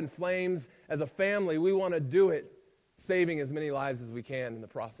to go up in flames as a family, we want to do it saving as many lives as we can in the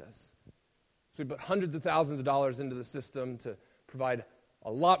process. So we put hundreds of thousands of dollars into the system to provide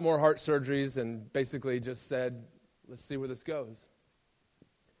a lot more heart surgeries, and basically just said, let's see where this goes.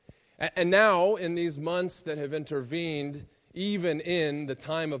 And now, in these months that have intervened, even in the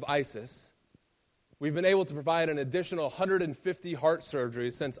time of ISIS, we've been able to provide an additional 150 heart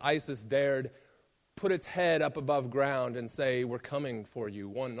surgeries since ISIS dared put its head up above ground and say, we're coming for you,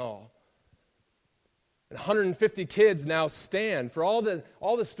 one and all. And 150 kids now stand for all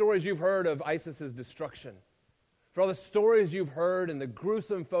the stories you've heard of ISIS's destruction, for all the stories you've heard and the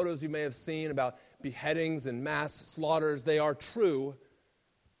gruesome photos you may have seen about beheadings and mass slaughters. They are true.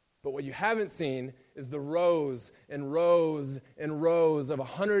 But what you haven't seen is the rows and rows and rows of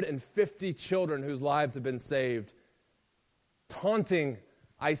 150 children whose lives have been saved, taunting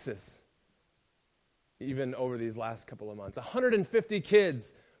ISIS, even over these last couple of months. 150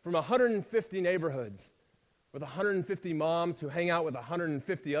 kids from 150 neighborhoods with 150 moms who hang out with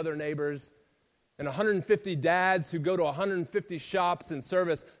 150 other neighbors, and 150 dads who go to 150 shops and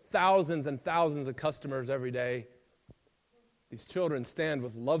service thousands and thousands of customers every day. These children stand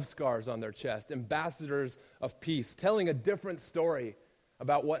with love scars on their chest, ambassadors of peace, telling a different story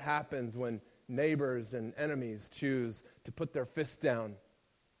about what happens when neighbors and enemies choose to put their fists down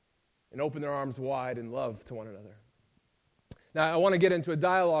and open their arms wide in love to one another. Now, I want to get into a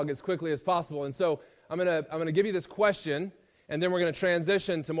dialogue as quickly as possible, and so I'm going to give you this question, and then we're going to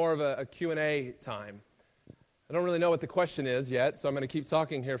transition to more of a Q&A time. I don't really know what the question is yet, so I'm going to keep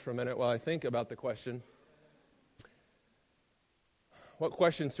talking here for a minute while I think about the question. What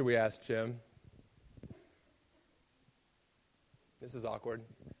questions should we ask, Jim? This is awkward.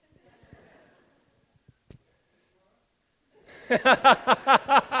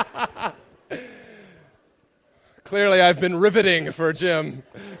 Clearly, I've been riveting for Jim.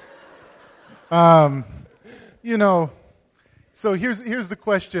 You know, so here's the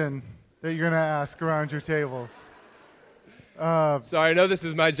question that you're going to ask around your tables. Sorry, I know this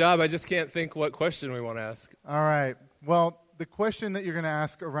is my job. I just can't think what question we want to ask. All right. Well, the question that you're going to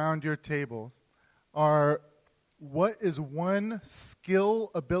ask around your tables are, what is one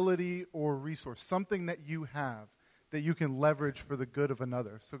skill, ability, or resource, something that you have that you can leverage for the good of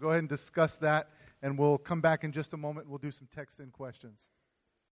another? So go ahead and discuss that, and we'll come back in just a moment. We'll do some text-in questions.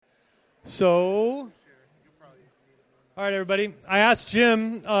 So, all right, everybody. I asked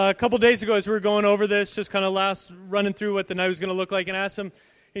Jim a couple days ago as we were going over this, just kind of running through what the night was going to look like, and asked him,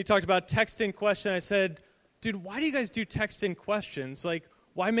 he talked about text-in question. I said, dude, why do you guys do text-in questions? Like,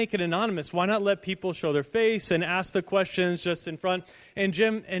 why make it anonymous? Why not let people show their face and ask the questions just in front? And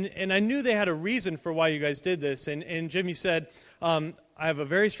Jim, and I knew they had a reason for why you guys did this. And Jim, you said, I have a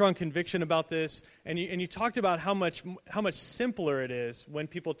very strong conviction about this. And you talked about how much simpler it is when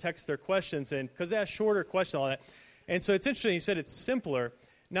people text their questions in, because they ask shorter questions and all that. And so it's interesting. You said it's simpler.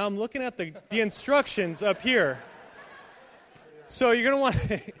 Now I'm looking at the instructions up here. So you're going to want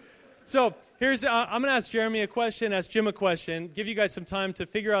to... So here's, I'm going to ask Jeremy a question, ask Jim a question, give you guys some time to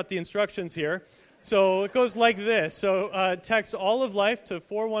figure out the instructions here. So it goes like this. So text all of life to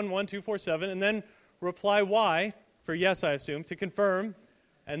 411247, and then reply Y, for yes, I assume, to confirm,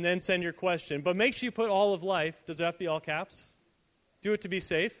 and then send your question. But make sure you put all of life. Does it have to be all caps? Do it to be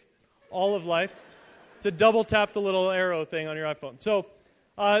safe. All of life. To double tap the little arrow thing on your iPhone. So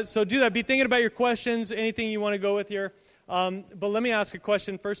do that. Be thinking about your questions, anything you want to go with here. But let me ask a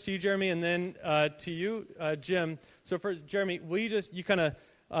question first to you, Jeremy, and then to you, Jim. So first, Jeremy, will you just, you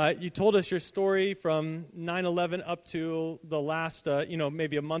told us your story from 9/11 up to the last,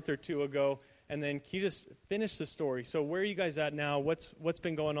 maybe a month or two ago, and then can you just finish the story? So where are you guys at now? What's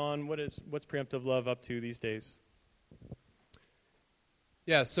been going on? What's Preemptive Love up to these days?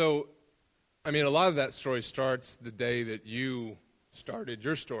 Yeah, so, I mean, a lot of that story starts the day that you started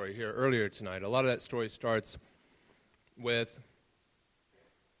your story here earlier tonight. A lot of that story starts with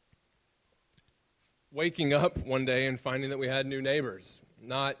waking up one day and finding that we had new neighbors.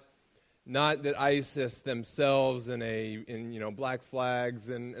 Not that ISIS themselves in black flags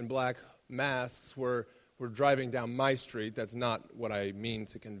and black masks were driving down my street. That's not what I mean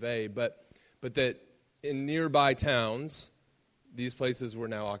to convey. But that in nearby towns, these places were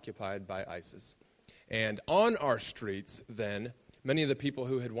now occupied by ISIS. And on our streets then, many of the people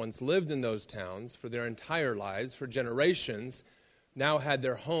who had once lived in those towns for their entire lives, for generations, now had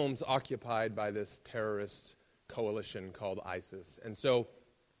their homes occupied by this terrorist coalition called ISIS. And so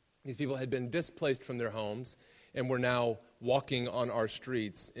these people had been displaced from their homes and were now walking on our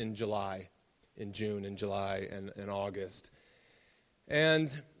streets in June and July and August.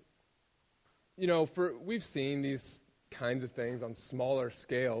 And, we've seen these kinds of things on smaller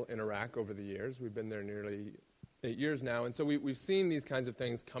scale in Iraq over the years. We've been there nearly 8 years now, and so we've seen these kinds of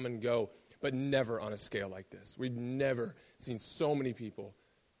things come and go, but never on a scale like this. We've never seen so many people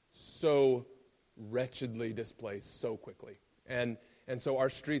so wretchedly displaced so quickly. And so our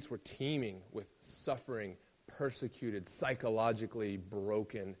streets were teeming with suffering, persecuted, psychologically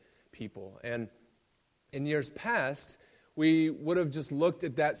broken people. And in years past, we would have just looked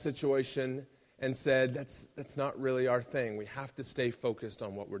at that situation and said, that's not really our thing. We have to stay focused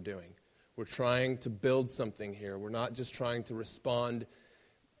on what we're doing. We're trying to build something here. We're not just trying to respond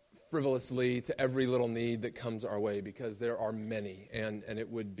frivolously to every little need that comes our way, because there are many, and it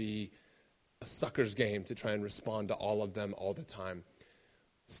would be a sucker's game to try and respond to all of them all the time.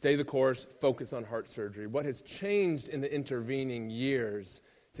 Stay the course, focus on heart surgery. What has changed in the intervening years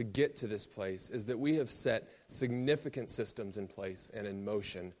to get to this place is that we have set significant systems in place and in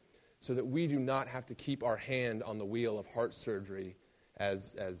motion so that we do not have to keep our hand on the wheel of heart surgery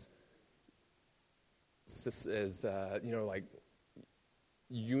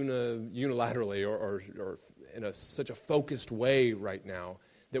unilaterally or in such a focused way right now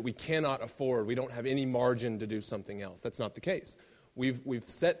that we cannot afford. We don't have any margin to do something else. That's not the case. We've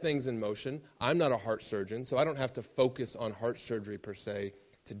set things in motion. I'm not a heart surgeon, so I don't have to focus on heart surgery per se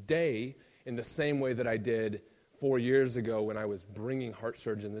today in the same way that I did 4 years ago when I was bringing heart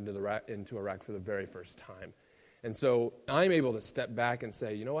surgeons into Iraq for the very first time. And so I'm able to step back and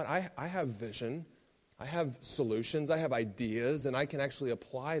say, you know what, I have vision, I have solutions, I have ideas, and I can actually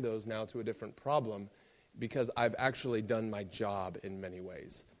apply those now to a different problem because I've actually done my job in many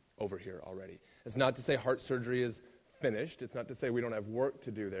ways over here already. It's not to say heart surgery is finished. It's not to say we don't have work to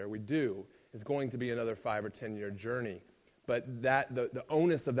do there. We do. It's going to be another 5 or 10 year journey. But the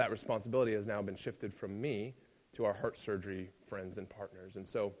onus of that responsibility has now been shifted from me to our heart surgery friends and partners. And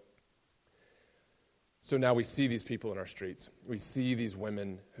so So now we see these people in our streets. We see these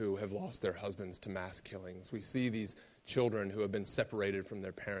women who have lost their husbands to mass killings. We see these children who have been separated from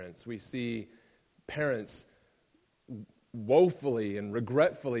their parents. We see parents woefully and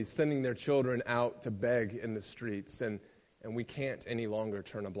regretfully sending their children out to beg in the streets. And we can't any longer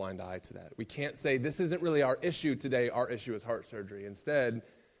turn a blind eye to that. We can't say, this isn't really our issue today. Our issue is heart surgery. Instead,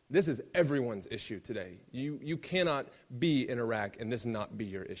 this is everyone's issue today. You cannot be in Iraq and this not be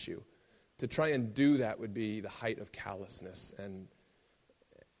your issue. To try and do that would be the height of callousness, and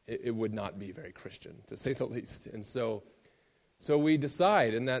it would not be very Christian, to say the least. And so we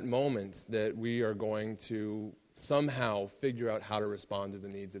decide in that moment that we are going to somehow figure out how to respond to the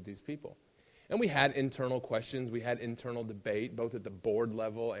needs of these people. And we had internal questions. We had internal debate, both at the board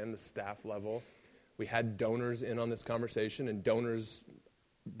level and the staff level. We had donors in on this conversation, and donors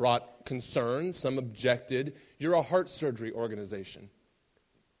brought concerns. Some objected. You're a heart surgery organization.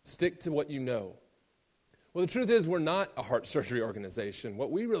 Stick to what you know. Well, the truth is we're not a heart surgery organization.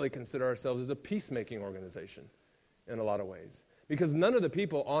 What we really consider ourselves is a peacemaking organization in a lot of ways. Because none of the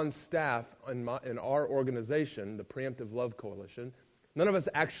people on staff in our organization, the Preemptive Love Coalition, none of us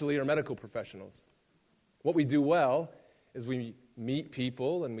actually are medical professionals. What we do well is we meet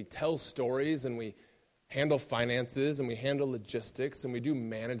people and we tell stories and we handle finances and we handle logistics and we do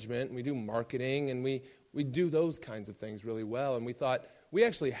management and we do marketing and we do those kinds of things really well. And we thought, we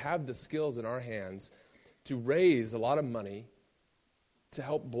actually have the skills in our hands to raise a lot of money to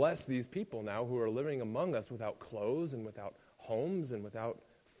help bless these people now who are living among us without clothes and without homes and without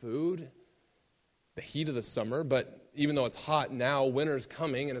food. The heat of the summer, but even though it's hot now, winter's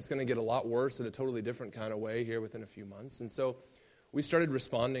coming and it's going to get a lot worse in a totally different kind of way here within a few months. And so we started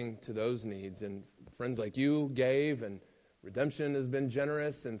responding to those needs, and friends like you gave, and Redemption has been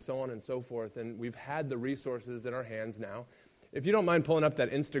generous, and so on and so forth. And we've had the resources in our hands now. If you don't mind pulling up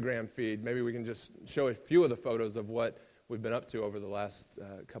that Instagram feed, maybe we can just show a few of the photos of what we've been up to over the last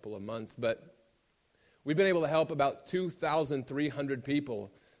couple of months. But we've been able to help about 2,300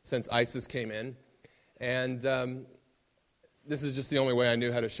 people since ISIS came in. And this is just the only way I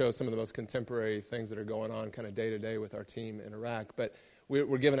knew how to show some of the most contemporary things that are going on kind of day to day with our team in Iraq. But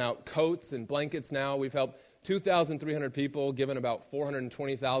we're giving out coats and blankets now. We've helped 2,300 people, given about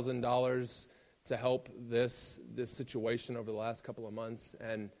 $420,000 to help this situation over the last couple of months.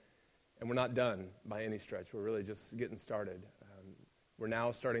 And we're not done by any stretch. We're really just getting started. We're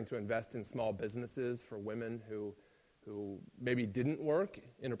now starting to invest in small businesses for women who maybe didn't work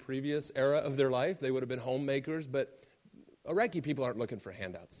in a previous era of their life. They would have been homemakers, but Iraqi people aren't looking for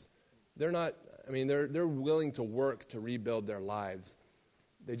handouts. They're not, they're willing to work to rebuild their lives.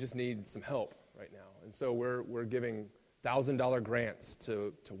 They just need some help right now. And so we're giving $1,000 grants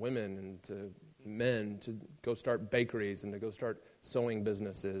to women and to men to go start bakeries and to go start sewing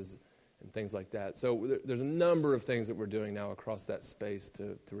businesses and things like that. So there's a number of things that we're doing now across that space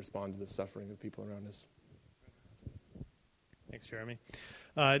to respond to the suffering of people around us. Thanks, Jeremy.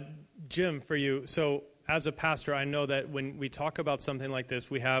 Jim, for you, so as a pastor, I know that when we talk about something like this,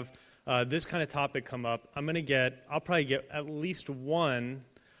 we have this kind of topic come up. I'll probably get at least one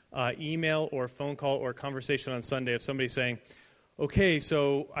email or phone call or conversation on Sunday of somebody saying, okay,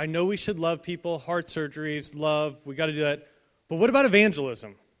 so I know we should love people, heart surgeries, love, we got to do that, but what about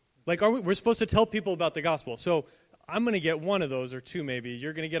evangelism? Like, we're supposed to tell people about the gospel. So I'm going to get one of those, or two maybe.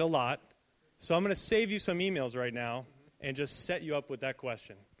 You're going to get a lot. So I'm going to save you some emails right now and just set you up with that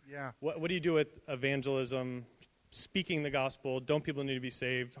question. Yeah. What do you do with evangelism, speaking the gospel? Don't people need to be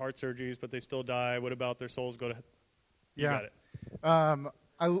saved? Heart surgeries, but they still die. What about their souls go to heaven? You got it.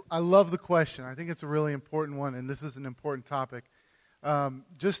 I love the question. I think it's a really important one, and this is an important topic.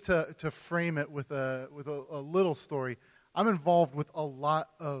 Just to frame it with a little story, I'm involved with a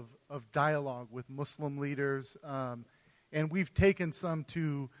lot of dialogue with Muslim leaders, and we've taken some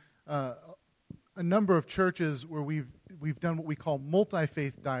to a number of churches where we've done what we call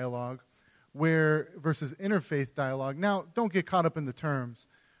multi-faith dialogue, versus interfaith dialogue. Now, don't get caught up in the terms,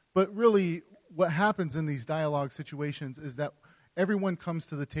 but really what happens in these dialogue situations is that everyone comes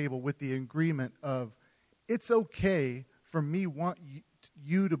to the table with the agreement of, it's okay for me want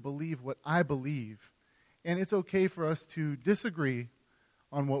you to believe what I believe, and it's okay for us to disagree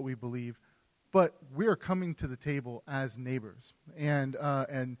on what we believe, but we're coming to the table as neighbors and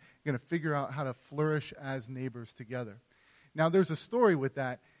going to figure out how to flourish as neighbors together. Now, there's a story with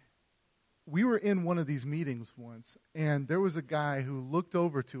that. We were in one of these meetings once, and there was a guy who looked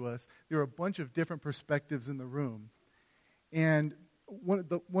over to us. There were a bunch of different perspectives in the room, and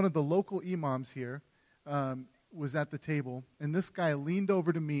one of the local imams here was at the table, and this guy leaned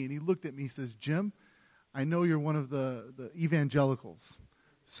over to me, and he looked at me. He says, "Jim, I know you're one of the evangelicals,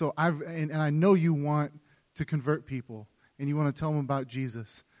 So and I know you want to convert people, and you want to tell them about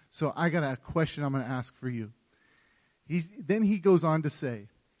Jesus. So I got a question I'm going to ask for you. Then he goes on to say,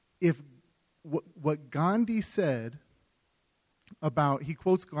 if what Gandhi said about, he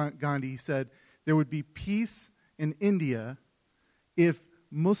quotes Gandhi, he said, there would be peace in India if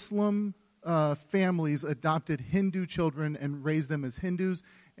Muslim families adopted Hindu children and raised them as Hindus,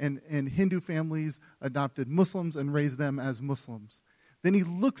 and Hindu families adopted Muslims and raised them as Muslims. Then he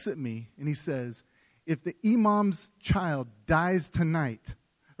looks at me and he says, if the imam's child dies tonight,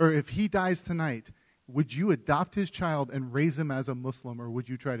 or if he dies tonight, would you adopt his child and raise him as a Muslim, or would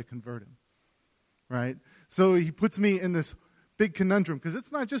you try to convert him? Right? So he puts me in this big conundrum, because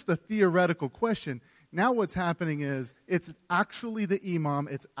it's not just a theoretical question. Now what's happening is it's actually the imam,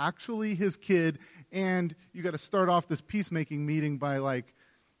 it's actually his kid, and you got to start off this peacemaking meeting by like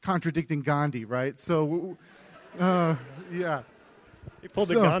contradicting Gandhi, right? So, yeah. He pulled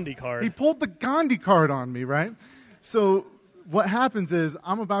the Gandhi card. He pulled the Gandhi card on me, right? So what happens is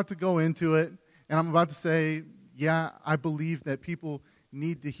I'm about to go into it, and I'm about to say, yeah, I believe that people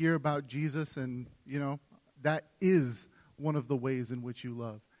need to hear about Jesus, and, that is one of the ways in which you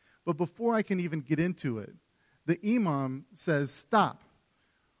love. But before I can even get into it, the imam says, stop.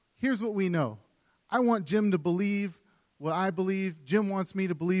 Here's what we know. I want Jim to believe what I believe. Jim wants me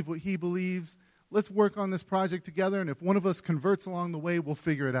to believe what he believes. Let's work on this project together, and if one of us converts along the way, we'll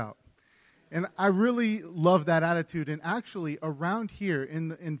figure it out. And I really love that attitude. And actually, around here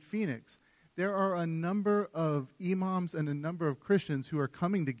in Phoenix, there are a number of imams and a number of Christians who are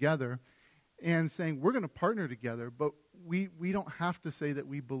coming together and saying, we're going to partner together, but we don't have to say that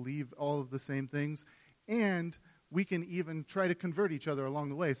we believe all of the same things, and we can even try to convert each other along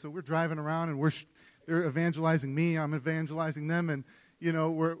the way. So we're driving around, and they're evangelizing me, I'm evangelizing them, and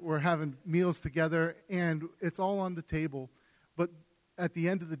we're having meals together, and it's all on the table. But at the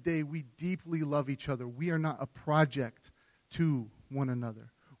end of the day, we deeply love each other. We are not a project to one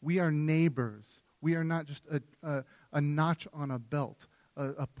another. We are neighbors. We are not just a notch on a belt,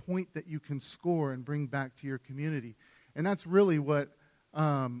 a point that you can score and bring back to your community. And that's really what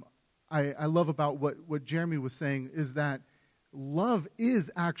I love about what Jeremy was saying, is that love is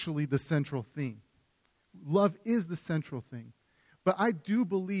actually the central theme. Love is the central thing. But I do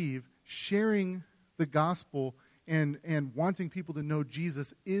believe sharing the gospel and wanting people to know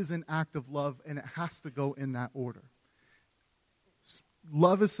Jesus is an act of love, and it has to go in that order.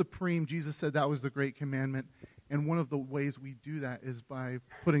 Love is supreme. Jesus said that was the great commandment. And one of the ways we do that is by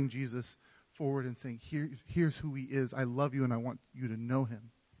putting Jesus forward and saying, here's who he is. I love you, and I want you to know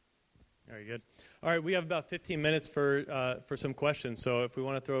him. Very good. All right, we have about 15 minutes for some questions. So if we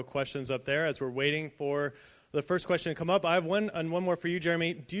want to throw questions up there as we're waiting for the first question to come up. I have one more for you,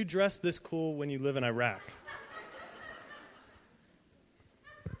 Jeremy. Do you dress this cool when you live in Iraq?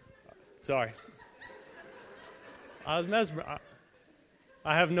 Sorry. I was mesmerized.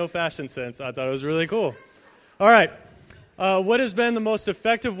 I have no fashion sense. I thought it was really cool. All right. What has been the most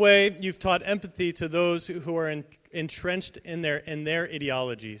effective way you've taught empathy to those who are entrenched in their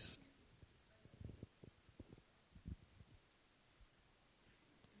ideologies?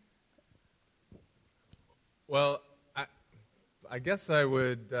 Well, I guess I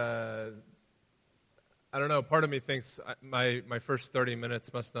would, I don't know, part of me thinks my first 30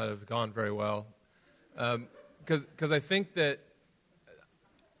 minutes must not have gone very well. Because I think that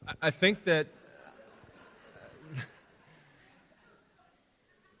I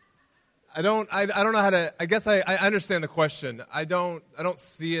don't know how to, I guess I understand the question. I don't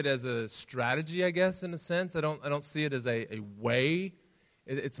see it as a strategy, I guess, in a sense. I don't see it as a way.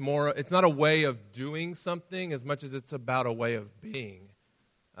 It's not a way of doing something as much as it's about a way of being.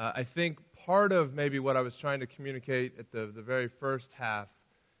 I think part of maybe what I was trying to communicate at the very first half,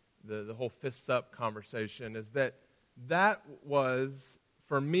 the whole fists up conversation, is that was,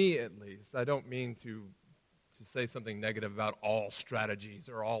 for me at least, I don't mean to say something negative about all strategies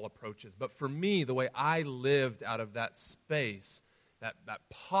or all approaches, but for me, the way I lived out of that space, that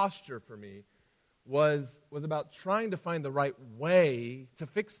posture for me, was about trying to find the right way to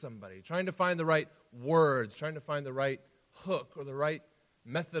fix somebody, trying to find the right words, trying to find the right hook or the right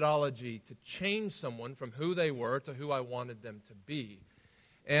methodology to change someone from who they were to who I wanted them to be.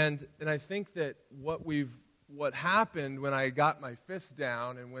 And I think that what happened when I got my fist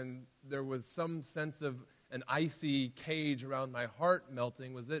down and when there was some sense of an icy cage around my heart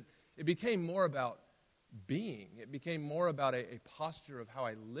melting was that it became more about being. It became more about a posture of how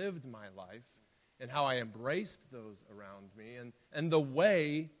I lived my life and how I embraced those around me. And the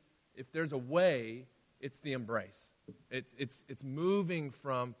way, if there's a way, it's the embrace. It's moving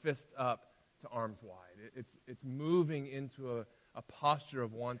from fist up to arms wide. It's moving into a posture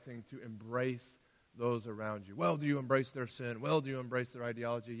of wanting to embrace those around you. Well, do you embrace their sin? Well, do you embrace their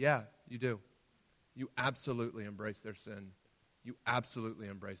ideology? Yeah, you do. You absolutely embrace their sin. You absolutely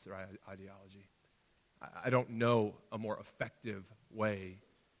embrace their ideology. I don't know a more effective way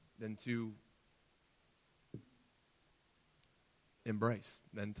than to embrace,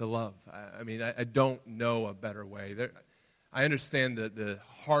 than to love. I don't know a better way. I understand the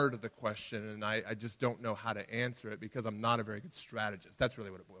heart of the question, and I just don't know how to answer it because I'm not a very good strategist. That's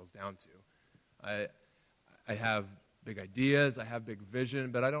really what it boils down to. I have big ideas, I have big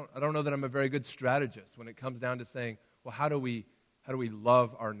vision, but I don't know that I'm a very good strategist when it comes down to saying, well, how do we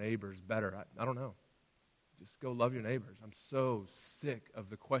love our neighbors better? I don't know. Just go love your neighbors. I'm so sick of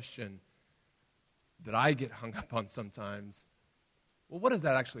the question that I get hung up on sometimes. Well, what does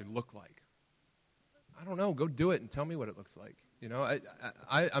that actually look like? I don't know. Go do it and tell me what it looks like. You know,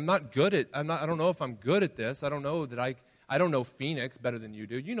 I'm not good at. I don't know if I'm good at this. I don't know that I don't know Phoenix better than you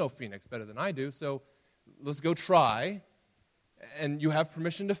do. You know Phoenix better than I do. So let's go try. And you have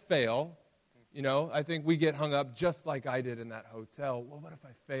permission to fail. You know, I think we get hung up just like I did in that hotel. Well, what if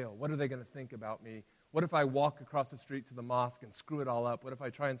I fail? What are they going to think about me? What if I walk across the street to the mosque and screw it all up? What if I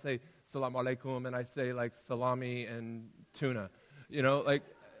try and say salam alaikum and I say like salami and tuna? You know, like,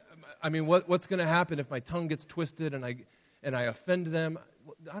 I mean, what's going to happen if my tongue gets twisted and I offend them?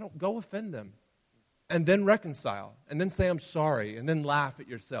 I don't go offend them, and then reconcile, and then say I'm sorry, and then laugh at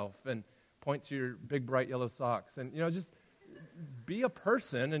yourself and point to your big bright yellow socks, and just be a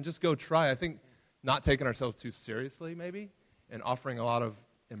person and just go try. I think not taking ourselves too seriously, maybe, and offering a lot of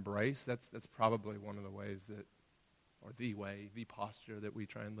embrace. That's probably one of the ways that, or the posture that we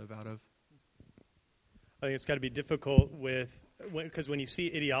try and live out of. I think it's got to be difficult because when you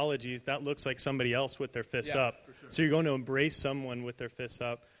see ideologies, that looks like somebody else with their fists up. For sure. So you're going to embrace someone with their fists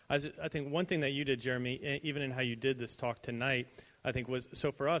up. I think one thing that you did, Jeremy, even in how you did this talk tonight, I think was,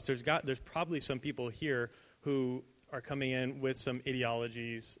 so for us, there's probably some people here who are coming in with some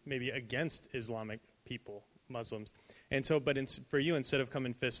ideologies maybe against Islamic people, Muslims. And so, for you, instead of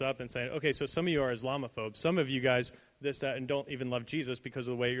coming fists up and saying, okay, so some of you are Islamophobes, some of you guys this, that, and don't even love Jesus because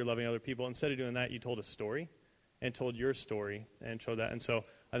of the way you're loving other people. Instead of doing that, you told a story and told your story and showed that. And so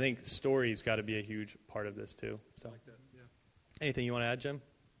I think story's got to be a huge part of this too. So, I like that, yeah. Anything you want to add, Jim?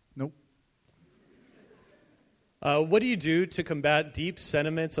 Nope. What do you do to combat deep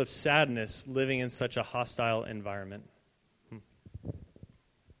sentiments of sadness living in such a hostile environment?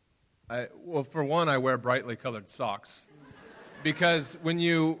 Well, for one, I wear brightly colored socks because when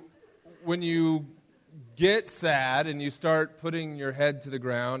you get sad and you start putting your head to the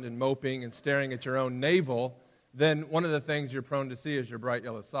ground and moping and staring at your own navel, then one of the things you're prone to see is your bright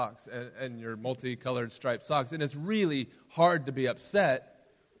yellow socks and your multicolored striped socks. And it's really hard to be upset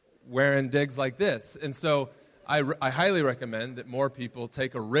wearing digs like this. And so I highly recommend that more people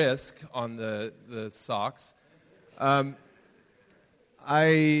take a risk on the socks. I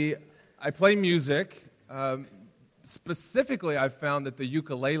play music. Specifically, I've found that the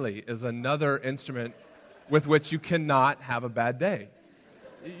ukulele is another instrument with which you cannot have a bad day.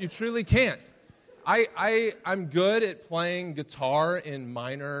 You truly can't. I'm good at playing guitar in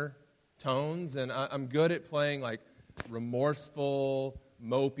minor tones, and I'm good at playing like remorseful,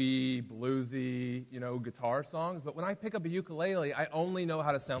 mopey, bluesy, guitar songs. But when I pick up a ukulele, I only know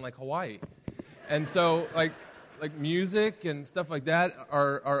how to sound like Hawaii. And so, like music and stuff like that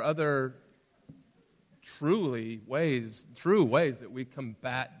are other true ways that we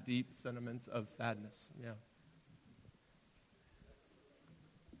combat deep sentiments of sadness. Yeah.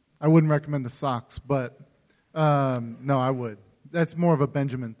 I wouldn't recommend the socks, but no, I would. That's more of a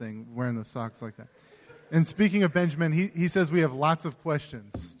Benjamin thing, wearing the socks like that. And speaking of Benjamin, he says we have lots of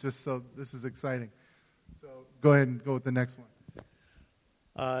questions, just so this is exciting. So go ahead and go with the next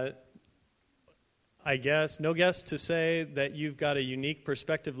one. I guess, no guess to say that you've got a unique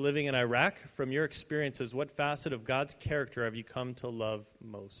perspective living in Iraq. From your experiences, what facet of God's character have you come to love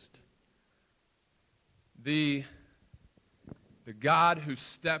most? The God who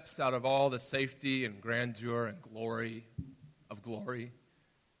steps out of all the safety and grandeur and glory of glory,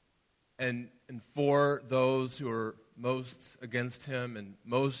 and for those who are most against him and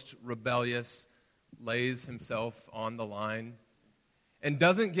most rebellious, lays himself on the line, and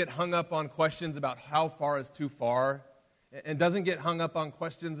doesn't get hung up on questions about how far is too far, and doesn't get hung up on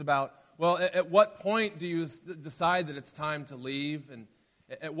questions about, well, at what point do you decide that it's time to leave, and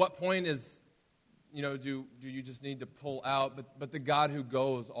at what point is, do you just need to pull out? But the God who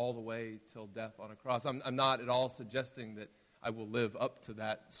goes all the way till death on a cross. I'm not at all suggesting that I will live up to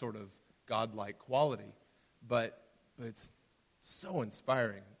that sort of godlike quality, but it's so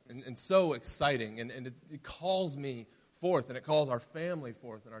inspiring and so exciting, and it calls me forth, and it calls our family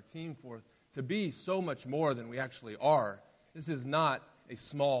forth and our team forth to be so much more than we actually are. This is not a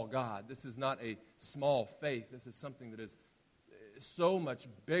small God. This is not a small faith. This is something that is so much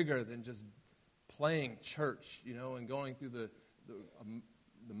bigger than just playing church, and going through the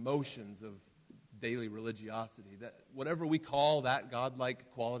motions of daily religiosity. That whatever we call that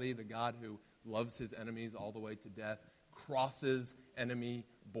godlike quality, the God who loves his enemies all the way to death, crosses enemy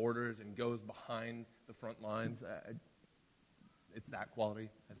borders and goes behind the front lines. It's that quality,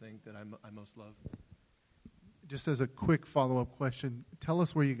 I think, that I most love. Just as a quick follow-up question, tell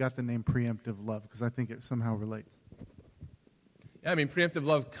us where you got the name preemptive love, because I think it somehow relates. Yeah, preemptive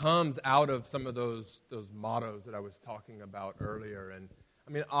love comes out of some of those mottos that I was talking about earlier. And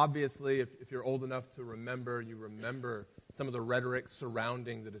obviously, if you're old enough to remember, you remember some of the rhetoric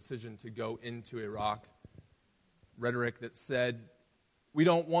surrounding the decision to go into Iraq. Rhetoric that said, we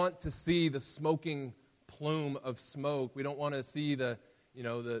don't want to see the smoking plume of smoke. We don't want to see the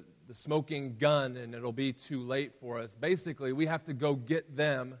smoking gun, and it'll be too late for us. Basically, we have to go get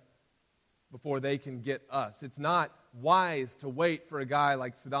them before they can get us. It's not wise to wait for a guy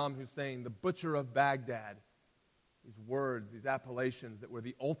like Saddam Hussein, the butcher of Baghdad. These words, these appellations that were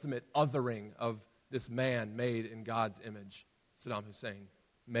the ultimate othering of this man made in God's image. Saddam Hussein,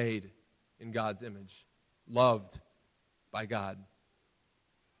 made in God's image, loved by God.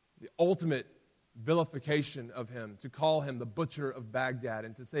 The ultimate vilification of him, to call him the butcher of Baghdad,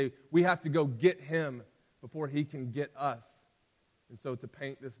 and to say we have to go get him before he can get us. And so to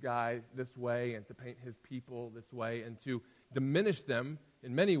paint this guy this way, and to paint his people this way, and to diminish them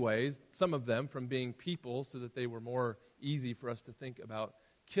in many ways, some of them from being people, so that they were more easy for us to think about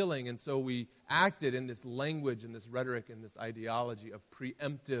killing. And so we acted in this language and this rhetoric and this ideology of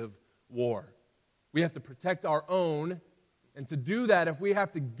preemptive war. We have to protect our own, and to do that, if we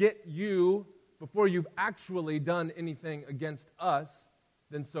have to get you before you've actually done anything against us,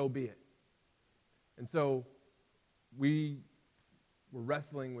 then so be it. And so we were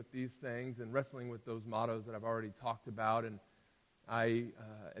wrestling with these things and wrestling with those mottos that I've already talked about. And I,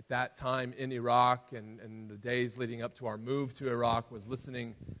 at that time in Iraq and the days leading up to our move to Iraq, was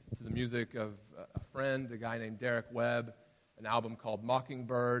listening to the music of a friend, a guy named Derek Webb, an album called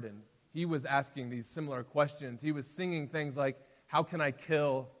Mockingbird, and he was asking these similar questions. He was singing things like, how can I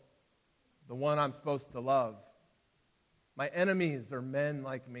kill the one I'm supposed to love? My enemies are men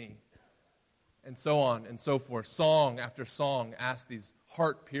like me. And so on and so forth. Song after song asked these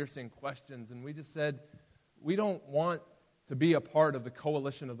heart-piercing questions, and we just said, we don't want to be a part of the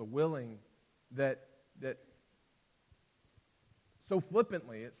coalition of the willing that so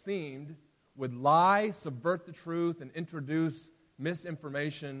flippantly, it seemed, would lie, subvert the truth, and introduce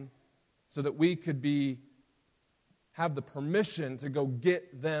misinformation so that we could have the permission to go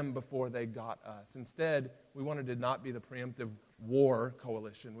get them before they got us. Instead, we wanted to not be the preemptive war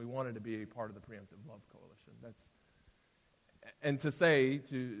coalition. We wanted to be a part of the preemptive love coalition. And to say,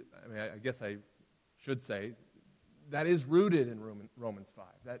 I guess I should say, that is rooted in Romans 5.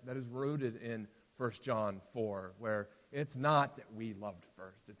 That is rooted in 1 John 4, where it's not that we loved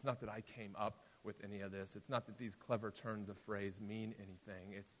first. It's not that I came up with any of this. It's not that these clever turns of phrase mean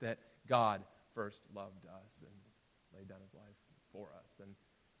anything. It's that God first loved us and laid down his life for us.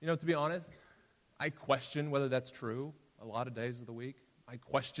 And, to be honest, I question whether that's true a lot of days of the week. I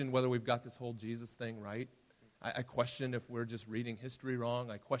question whether we've got this whole Jesus thing right. I question if we're just reading history wrong.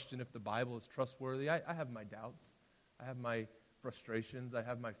 I question if the Bible is trustworthy. I have my doubts. I have my frustrations. I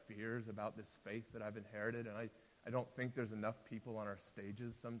have my fears about this faith that I've inherited. And I don't think there's enough people on our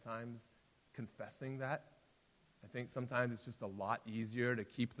stages sometimes confessing that. I think sometimes it's just a lot easier to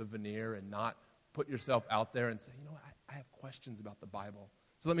keep the veneer and not put yourself out there and say, I have questions about the Bible.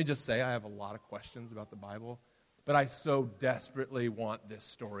 So let me just say, I have a lot of questions about the Bible, but I so desperately want this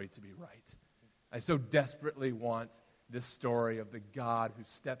story to be right. I so desperately want this story of the God who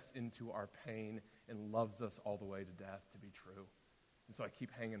steps into our pain and loves us all the way to death to be true. And so I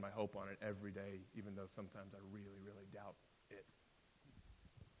keep hanging my hope on it every day, even though sometimes I really, really doubt it.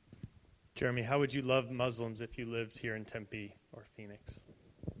 Jeremy, how would you love Muslims if you lived here in Tempe or Phoenix?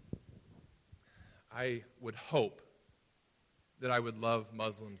 I would hope that I would love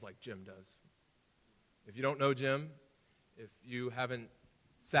Muslims like Jim does. If you don't know Jim, if you haven't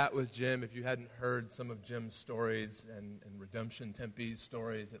sat with Jim, if you hadn't heard some of Jim's stories and Redemption Tempe's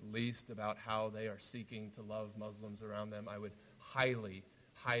stories, at least about how they are seeking to love Muslims around them, I would highly,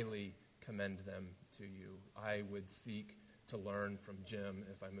 highly commend them to you. I would seek to learn from Jim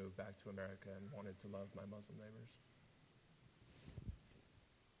if I moved back to America and wanted to love my Muslim neighbors.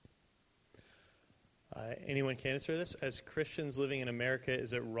 Anyone can answer this? As Christians living in America,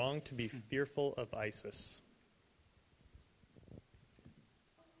 is it wrong to be fearful of ISIS?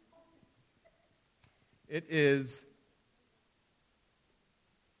 It is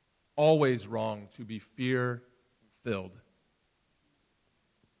always wrong to be fear-filled.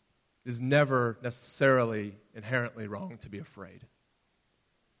 It is never necessarily inherently wrong to be afraid.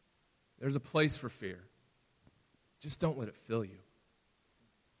 There's a place for fear. Just don't let it fill you.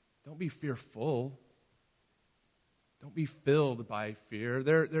 Don't be fearful. Don't be filled by fear.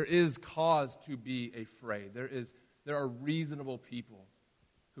 There is cause to be afraid. There are reasonable people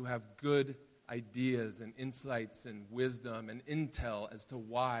who have good ideas and insights and wisdom and intel as to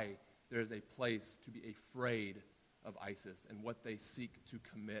why there is a place to be afraid of ISIS and what they seek to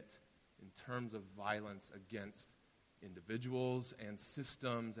commit in terms of violence against individuals and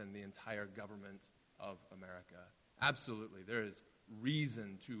systems and the entire government of America. Absolutely, there is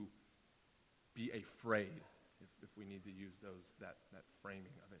reason to be afraid, if we need to use that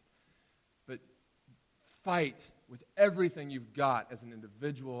framing of it. But fight with everything you've got as an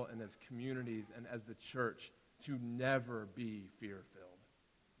individual and as communities and as the church to never be fear-filled.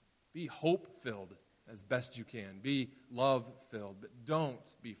 Be hope-filled as best you can. Be love-filled, but don't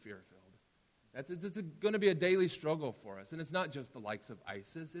be fear-filled. It's going to be a daily struggle for us. And it's not just the likes of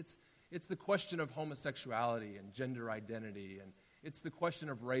ISIS. It's the question of homosexuality and gender identity, and it's the question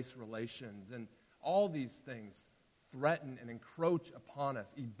of race relations, and all these things threaten and encroach upon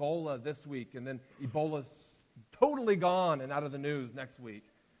us. Ebola this week, and then Ebola's totally gone and out of the news next week.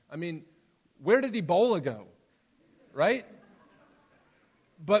 I mean, where did Ebola go? Right?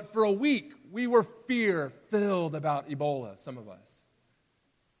 But for a week, we were fear-filled about Ebola, some of us.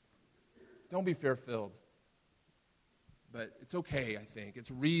 Don't be fear-filled. But it's okay, I think. It's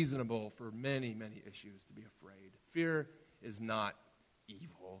reasonable for many, many issues to be afraid. Fear is not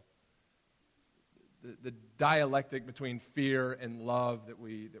evil. The dialectic between fear and love that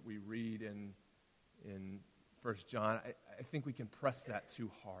we read in 1 John, I think we can press that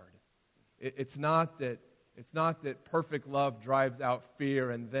too hard. It's not that perfect love drives out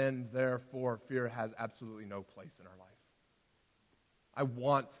fear and then, therefore, fear has absolutely no place in our life. I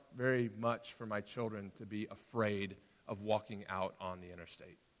want very much for my children to be afraid of walking out on the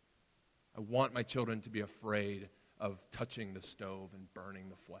interstate. I want my children to be afraid of touching the stove and burning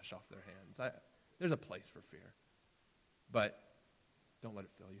the flesh off their hands. There's a place for fear, but don't let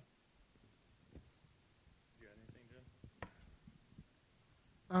it fill you. You got anything,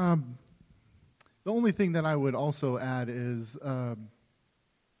 Jim? The only thing that I would also add is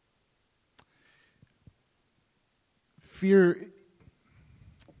fear.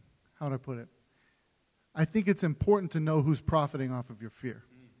 How do I put it? I think it's important to know who's profiting off of your fear.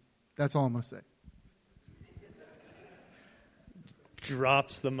 That's all I'm going to say.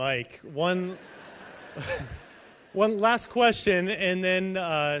 Drops the mic. One last question, and then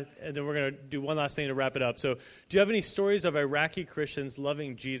we're going to do one last thing to wrap it up. So, do you have any stories of Iraqi Christians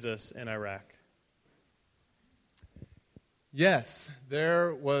loving Jesus in Iraq? Yes,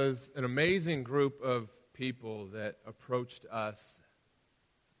 there was an amazing group of people that approached us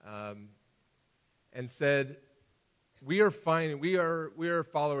and said, we are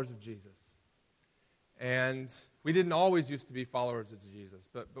followers of Jesus. And we didn't always used to be followers of Jesus,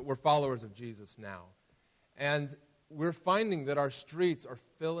 but we're followers of Jesus now. And we're finding that our streets are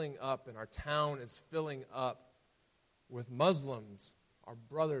filling up and our town is filling up with Muslims, our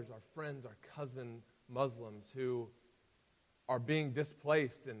brothers, our friends, our cousin Muslims who are being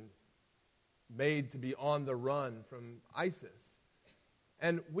displaced and made to be on the run from ISIS.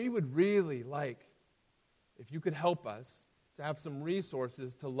 And we would really like, if you could help us, to have some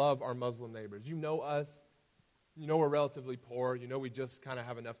resources to love our Muslim neighbors. You know us. You know we're relatively poor. You know we just kind of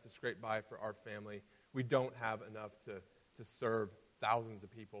have enough to scrape by for our family. We don't have enough to serve thousands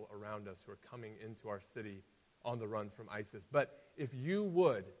of people around us who are coming into our city on the run from ISIS. But if you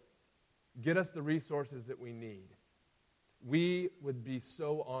would get us the resources that we need, we would be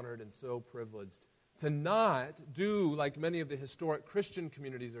so honored and so privileged to not do like many of the historic Christian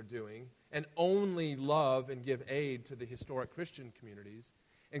communities are doing and only love and give aid to the historic Christian communities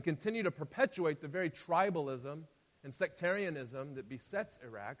and continue to perpetuate the very tribalism and sectarianism that besets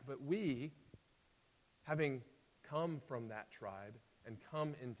Iraq. But we, having come from that tribe and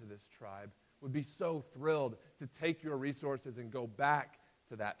come into this tribe, would be so thrilled to take your resources and go back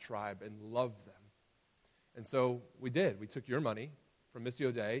to that tribe and love them. And so we did. We took your money from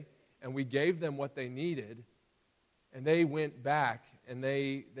Missio Dei, and we gave them what they needed, and they went back, and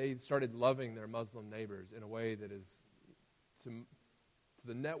they started loving their Muslim neighbors in a way that is, to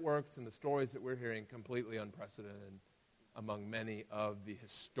the networks and the stories that we're hearing, completely unprecedented among many of the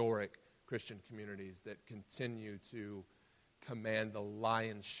historic Christian communities that continue to command the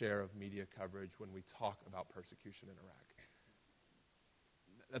lion's share of media coverage when we talk about persecution in Iraq.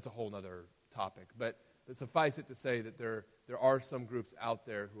 That's a whole other topic, but But suffice it to say that there are some groups out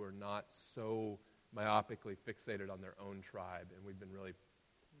there who are not so myopically fixated on their own tribe, and we've been really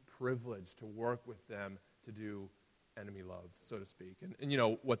privileged to work with them to do enemy love, so to speak.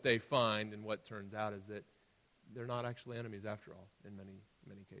 And what they find and what turns out is that they're not actually enemies after all in many,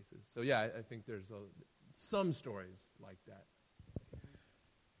 many cases. So yeah, I think there's some stories like that.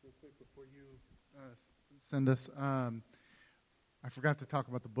 Real quick before you send us, I forgot to talk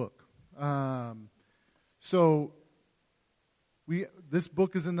about the book. So this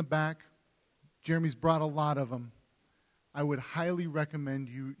book is in the back. Jeremy's brought a lot of them. I would highly recommend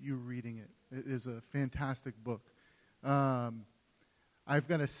you reading it. It is a fantastic book. I've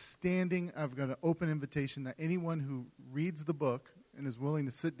got an open invitation that anyone who reads the book and is willing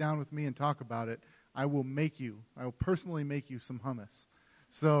to sit down with me and talk about it, I will personally make you some hummus.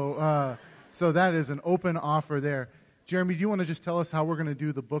 So that is an open offer there. Jeremy, do you want to just tell us how we're going to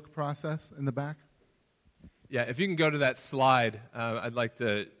do the book process in the back? Yeah, if you can go to that slide, I'd like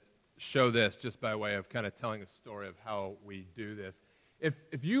to show this just by way of kind of telling a story of how we do this.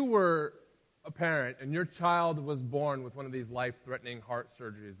 If you were a parent and your child was born with one of these life-threatening heart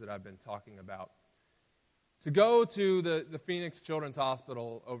surgeries that I've been talking about, to go to the Phoenix Children's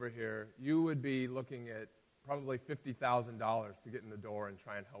Hospital over here, you would be looking at probably $50,000 to get in the door and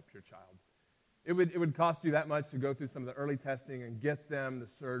try and help your child. It would cost you that much to go through some of the early testing and get them the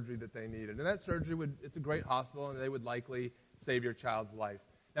surgery that they needed. And that surgery it's a great hospital, and they would likely save your child's life.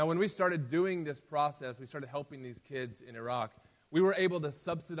 Now, when we started doing this process, we started helping these kids in Iraq, we were able to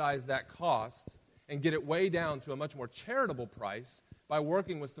subsidize that cost and get it way down to a much more charitable price by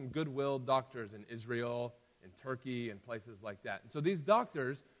working with some goodwill doctors in Israel, in Turkey, and places like that. And so these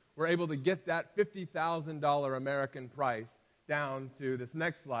doctors were able to get that $50,000 American price down to this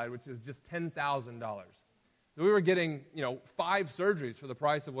next slide, which is just $10,000. So we were getting, 5 surgeries for the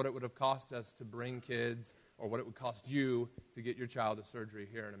price of what it would have cost us to bring kids, or what it would cost you to get your child a surgery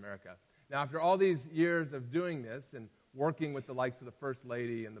here in America. Now, after all these years of doing this and working with the likes of the First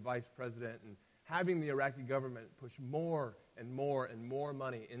Lady and the Vice President and having the Iraqi government push more and more and more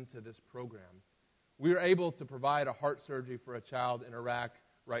money into this program, we were able to provide a heart surgery for a child in Iraq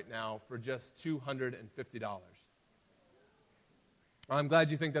right now for just $250. I'm glad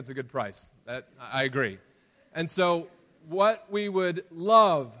you think that's a good price. I agree. And so what we would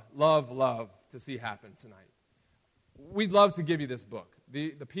love to see happen tonight, we'd love to give you this book.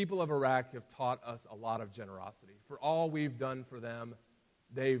 The people of Iraq have taught us a lot of generosity. For all we've done for them,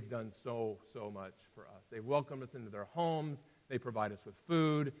 they've done so much for us. They've welcomed us into their homes. They provide us with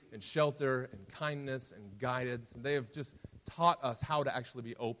food and shelter and kindness and guidance. And they have just taught us how to actually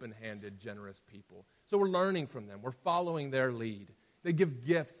be open-handed, generous people. So we're learning from them. We're following their lead. They give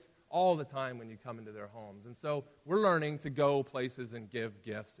gifts all the time when you come into their homes. And so we're learning to go places and give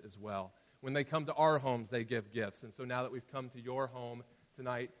gifts as well. When they come to our homes, they give gifts. And so now that we've come to your home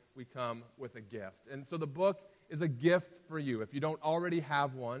tonight, we come with a gift. And so the book is a gift for you. If you don't already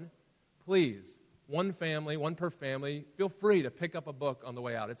have one, please, one per family, feel free to pick up a book on the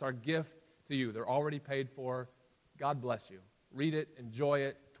way out. It's our gift to you. They're already paid for. God bless you. Read it, enjoy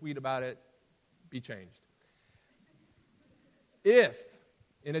it, tweet about it, be changed. If,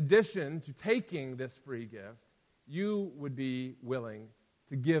 in addition to taking this free gift, you would be willing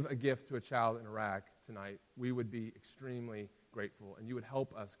to give a gift to a child in Iraq tonight, we would be extremely grateful, and you would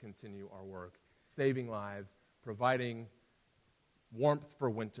help us continue our work, saving lives, providing warmth for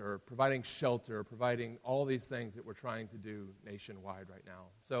winter, providing shelter, providing all these things that we're trying to do nationwide right now.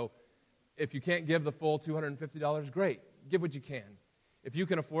 So if you can't give the full $250, great. Give what you can. If you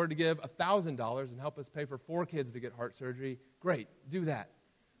can afford to give $1,000 and help us pay for 4 kids to get heart surgery, great, do that.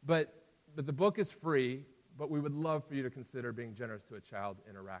 But the book is free, but we would love for you to consider being generous to a child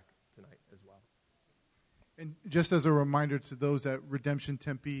in Iraq tonight as well. And just as a reminder to those at Redemption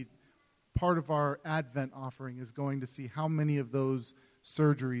Tempe, part of our Advent offering is going to see how many of those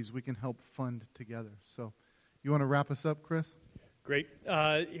surgeries we can help fund together. So you want to wrap us up, Chris? Great.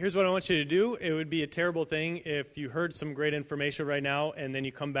 Here's what I want you to do. It would be a terrible thing if you heard some great information right now and then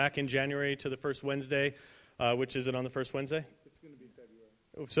you come back in January to the first Wednesday, which is it on the first Wednesday? It's going to be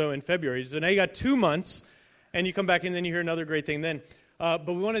February. So in February. So now you got 2 months, and you come back and then you hear another great thing then. But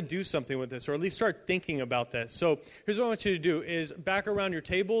we want to do something with this, or at least start thinking about this. So here's what I want you to do is back around your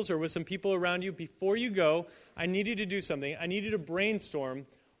tables or with some people around you, before you go, I need you to do something. I need you to brainstorm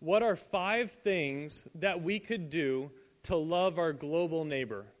what are 5 things that we could do to love our global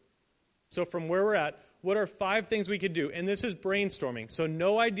neighbor. So from where we're at, what are 5 things we could do? And this is brainstorming. So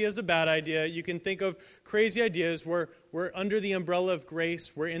no idea is a bad idea. You can think of crazy ideas. We're under the umbrella of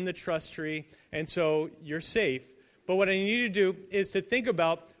grace. We're in the trust tree. And so you're safe. But what I need you to do is to think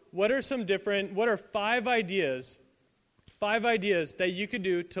about what are 5 ideas that you could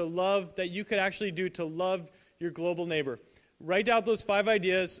do to love, that you could actually do to love your global neighbor? Write out those 5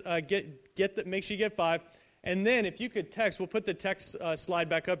 ideas, make sure you get 5, and then if you could text, we'll put the text slide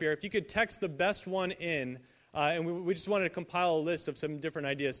back up here, if you could text the best one in, and we just wanted to compile a list of some different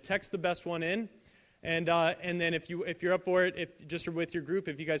ideas. Text the best one in, and then if you're up for it, if just with your group,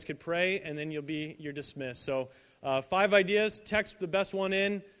 if you guys could pray, and then you're dismissed. So 5 ideas, text the best one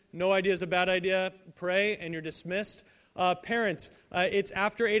in. No idea is a bad idea. Pray, and you're dismissed. Parents, it's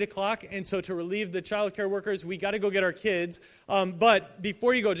after 8 o'clock, and so to relieve the child care workers, we got to go get our kids. But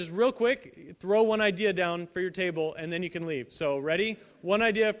before you go, just real quick, throw one idea down for your table, and then you can leave. So ready? One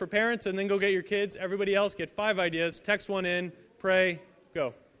idea for parents, and then go get your kids. Everybody else, get 5 ideas. Text one in. Pray.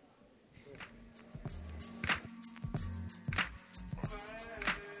 Go.